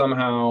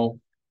somehow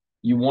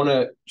you want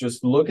to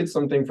just look at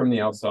something from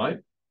the outside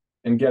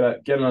and get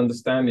an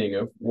understanding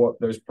of what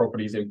those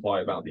properties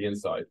imply about the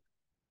inside,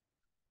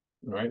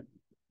 right?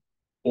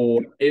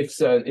 Or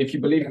if you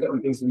believe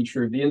certain things to be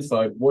true of the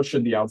inside, what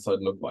should the outside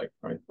look like,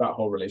 right? That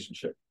whole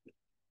relationship.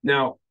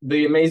 Now,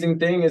 the amazing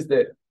thing is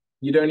that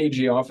you don't need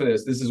GR for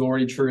this. This is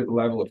already true at the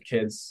level of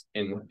kids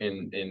in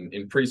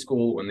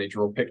preschool when they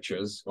draw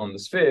pictures on the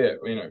sphere.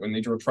 You know, when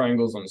they draw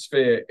triangles on the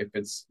sphere, if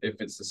it's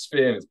a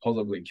sphere and it's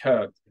positively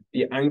curved,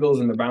 the angles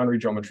in the boundary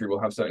geometry will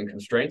have certain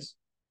constraints.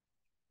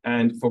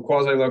 And for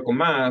quasi-local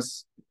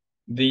mass,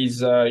 these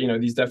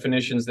these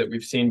definitions that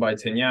we've seen by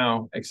Tin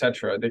Yau,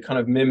 etc., they kind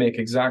of mimic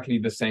exactly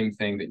the same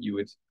thing that you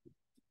would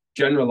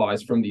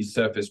generalize from these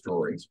surface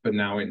drawings, but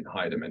now in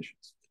higher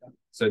dimensions.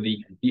 So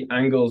the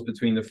angles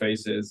between the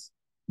faces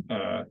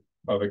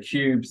of a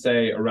cube,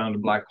 say around a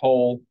black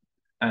hole,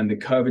 and the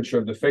curvature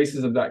of the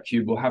faces of that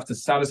cube will have to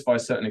satisfy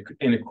certain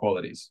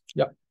inequalities.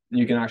 Yeah. And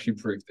you can actually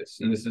prove this,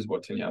 and this is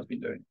what Tin Yau has been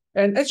doing.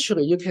 And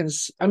actually, you can,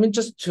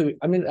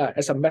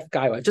 as a math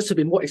guy, right, just to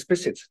be more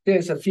explicit,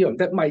 there's a theorem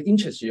that might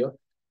interest you.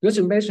 Because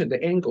you mentioned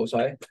the angles,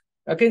 right?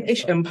 Again,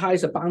 H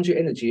implies a boundary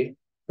energy.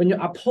 When you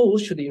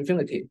oppose to the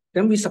infinity,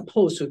 then we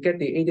suppose to get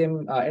the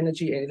ADM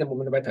energy and the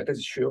moment vector. That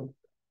is true.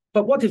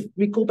 But what if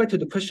we go back to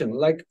the question,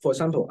 like, for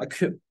example, a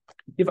cube?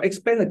 If I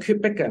expand a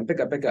cube bigger and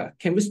bigger,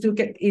 can we still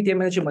get ADM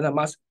energy moment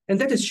mass? And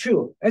that is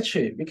true.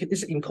 Actually,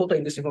 it's encoded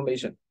in this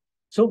information.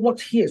 So what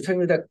here is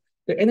telling you that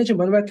the energy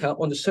moment vector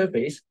on the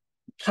surface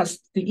plus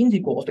the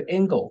integral of the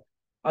angle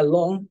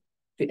along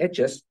the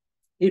edges,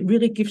 it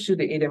really gives you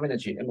the ADM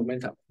energy and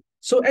momentum.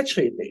 So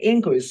actually, the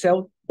angle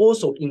itself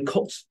also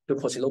encodes the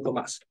quasi-local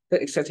mass.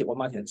 That's exactly what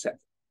Martin said.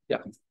 Yeah.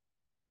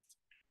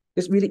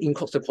 This really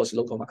encodes the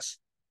quasi-local mass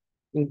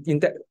in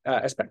that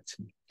aspect.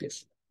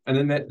 Yes. And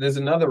then there's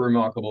another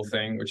remarkable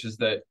thing, which is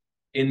that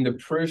in the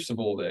proofs of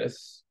all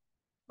this,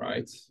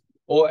 right,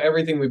 or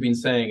everything we've been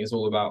saying is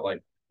all about,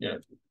 like,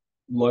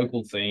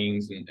 local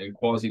things and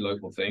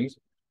quasi-local things.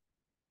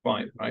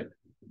 Fine, right?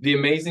 The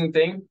amazing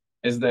thing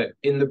is that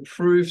in the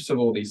proofs of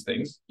all these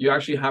things, you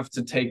actually have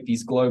to take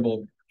these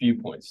global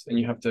viewpoints and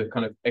you have to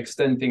kind of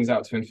extend things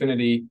out to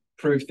infinity,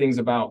 prove things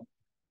about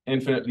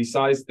infinitely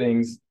sized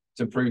things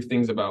to prove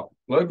things about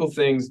local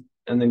things,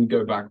 and then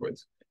go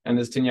backwards. And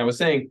as Tin Yau was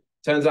saying,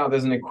 turns out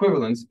there's an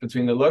equivalence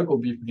between the local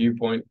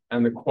viewpoint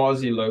and the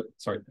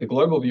the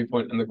global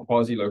viewpoint and the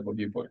quasi-local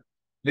viewpoint.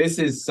 This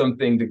is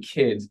something the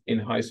kids in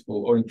high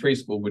school or in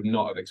preschool would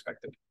not have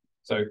expected.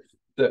 So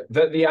that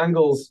the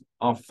angles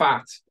are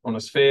fat on a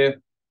sphere,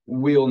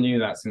 we all knew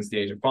that since the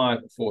age of 5,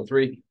 4,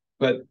 3.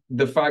 But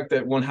the fact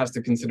that one has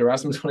to consider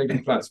asymptotic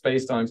and flat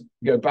spacetimes,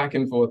 go back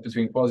and forth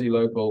between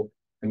quasi-local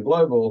and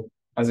global,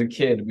 as a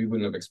kid, we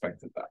wouldn't have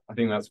expected that. I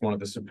think that's one of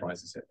the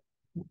surprises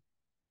here.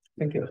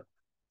 Thank you.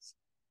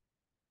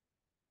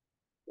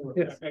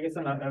 Yes. I guess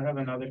I have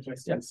another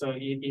question. Yeah. So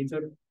you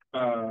took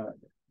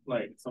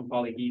like some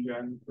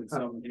polyhedron with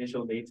some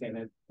initial data in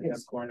it,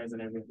 has corners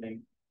and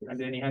everything, and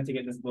then you had to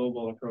get this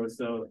global approach.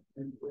 So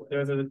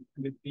there's is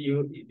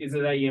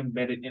it that you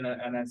embedded in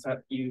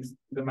you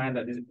demand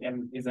that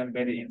is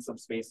embedded in some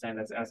space-time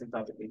that's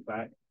asymptotically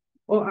flat?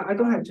 Well, I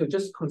don't have to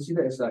just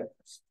consider as like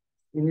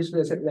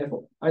initial set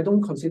level. I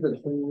don't consider the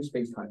whole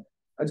space-time.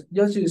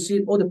 Just you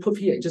see all the proof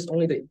here, just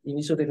only the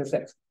initial data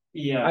set.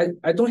 Yeah.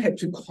 I don't have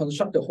to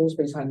construct the whole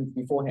space-time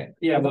beforehand.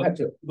 Yeah, I don't have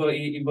to. But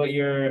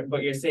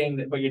you're saying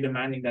that, but you're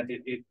demanding that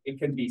it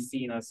could be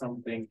seen as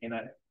something in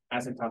an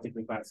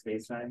asymptotically flat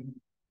space-time.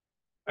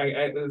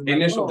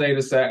 Initial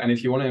data set, and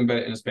if you want to embed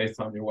it in a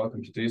space-time, you're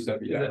welcome to do so,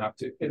 but you don't have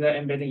to. Is that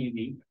embedding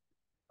unique?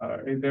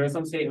 There was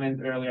some statement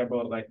earlier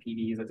about like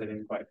PDs that I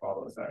didn't quite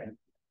follow. Sorry.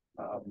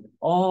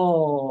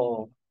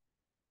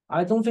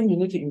 I don't think you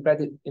need to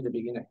embed it in the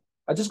beginning.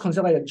 I just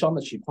consider like a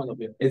geometry point of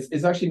view.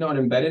 It's actually not an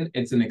embedding,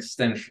 it's an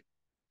extension.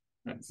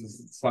 It's a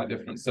slight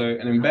difference. So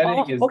an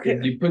embedding is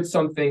you put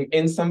something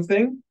in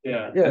something.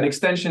 Yeah. An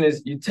extension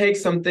is you take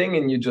something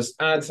and you just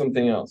add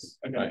something else.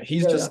 Okay. Right?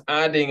 He's just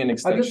adding an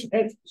extension. I just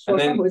add, for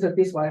example, it's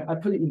this line, I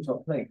put it into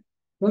a plane.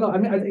 No, I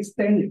mean I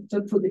extend it,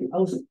 just put it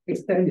out,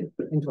 extend it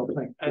into a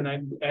plane.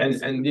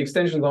 And the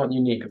extensions aren't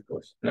unique, of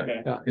course. No,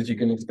 okay. Because you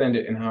can extend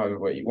it in however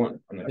way you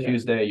want. On a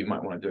Tuesday, you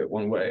might want to do it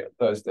one way,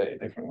 Thursday, a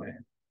different way.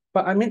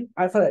 But I mean,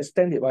 I thought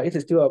extend it, right? It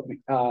is still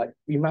a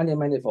Riemannian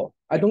manifold.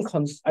 I don't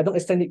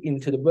extend it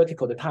into the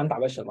vertical, the time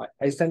direction, right?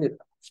 I extend it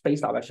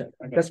space direction.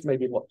 Okay. That's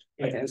maybe what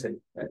I can say.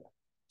 Right?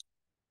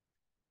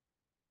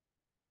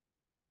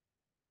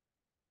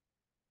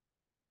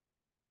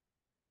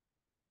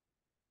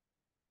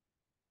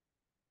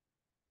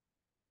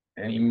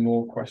 Any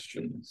more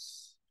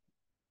questions?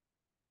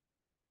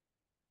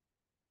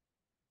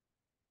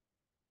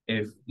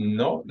 If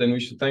not, then we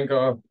should thank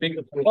our big.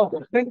 Oh,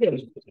 thank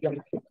you. Yeah,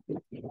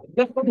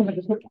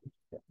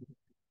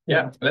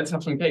 yeah, let's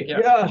have some cake.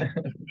 Yeah.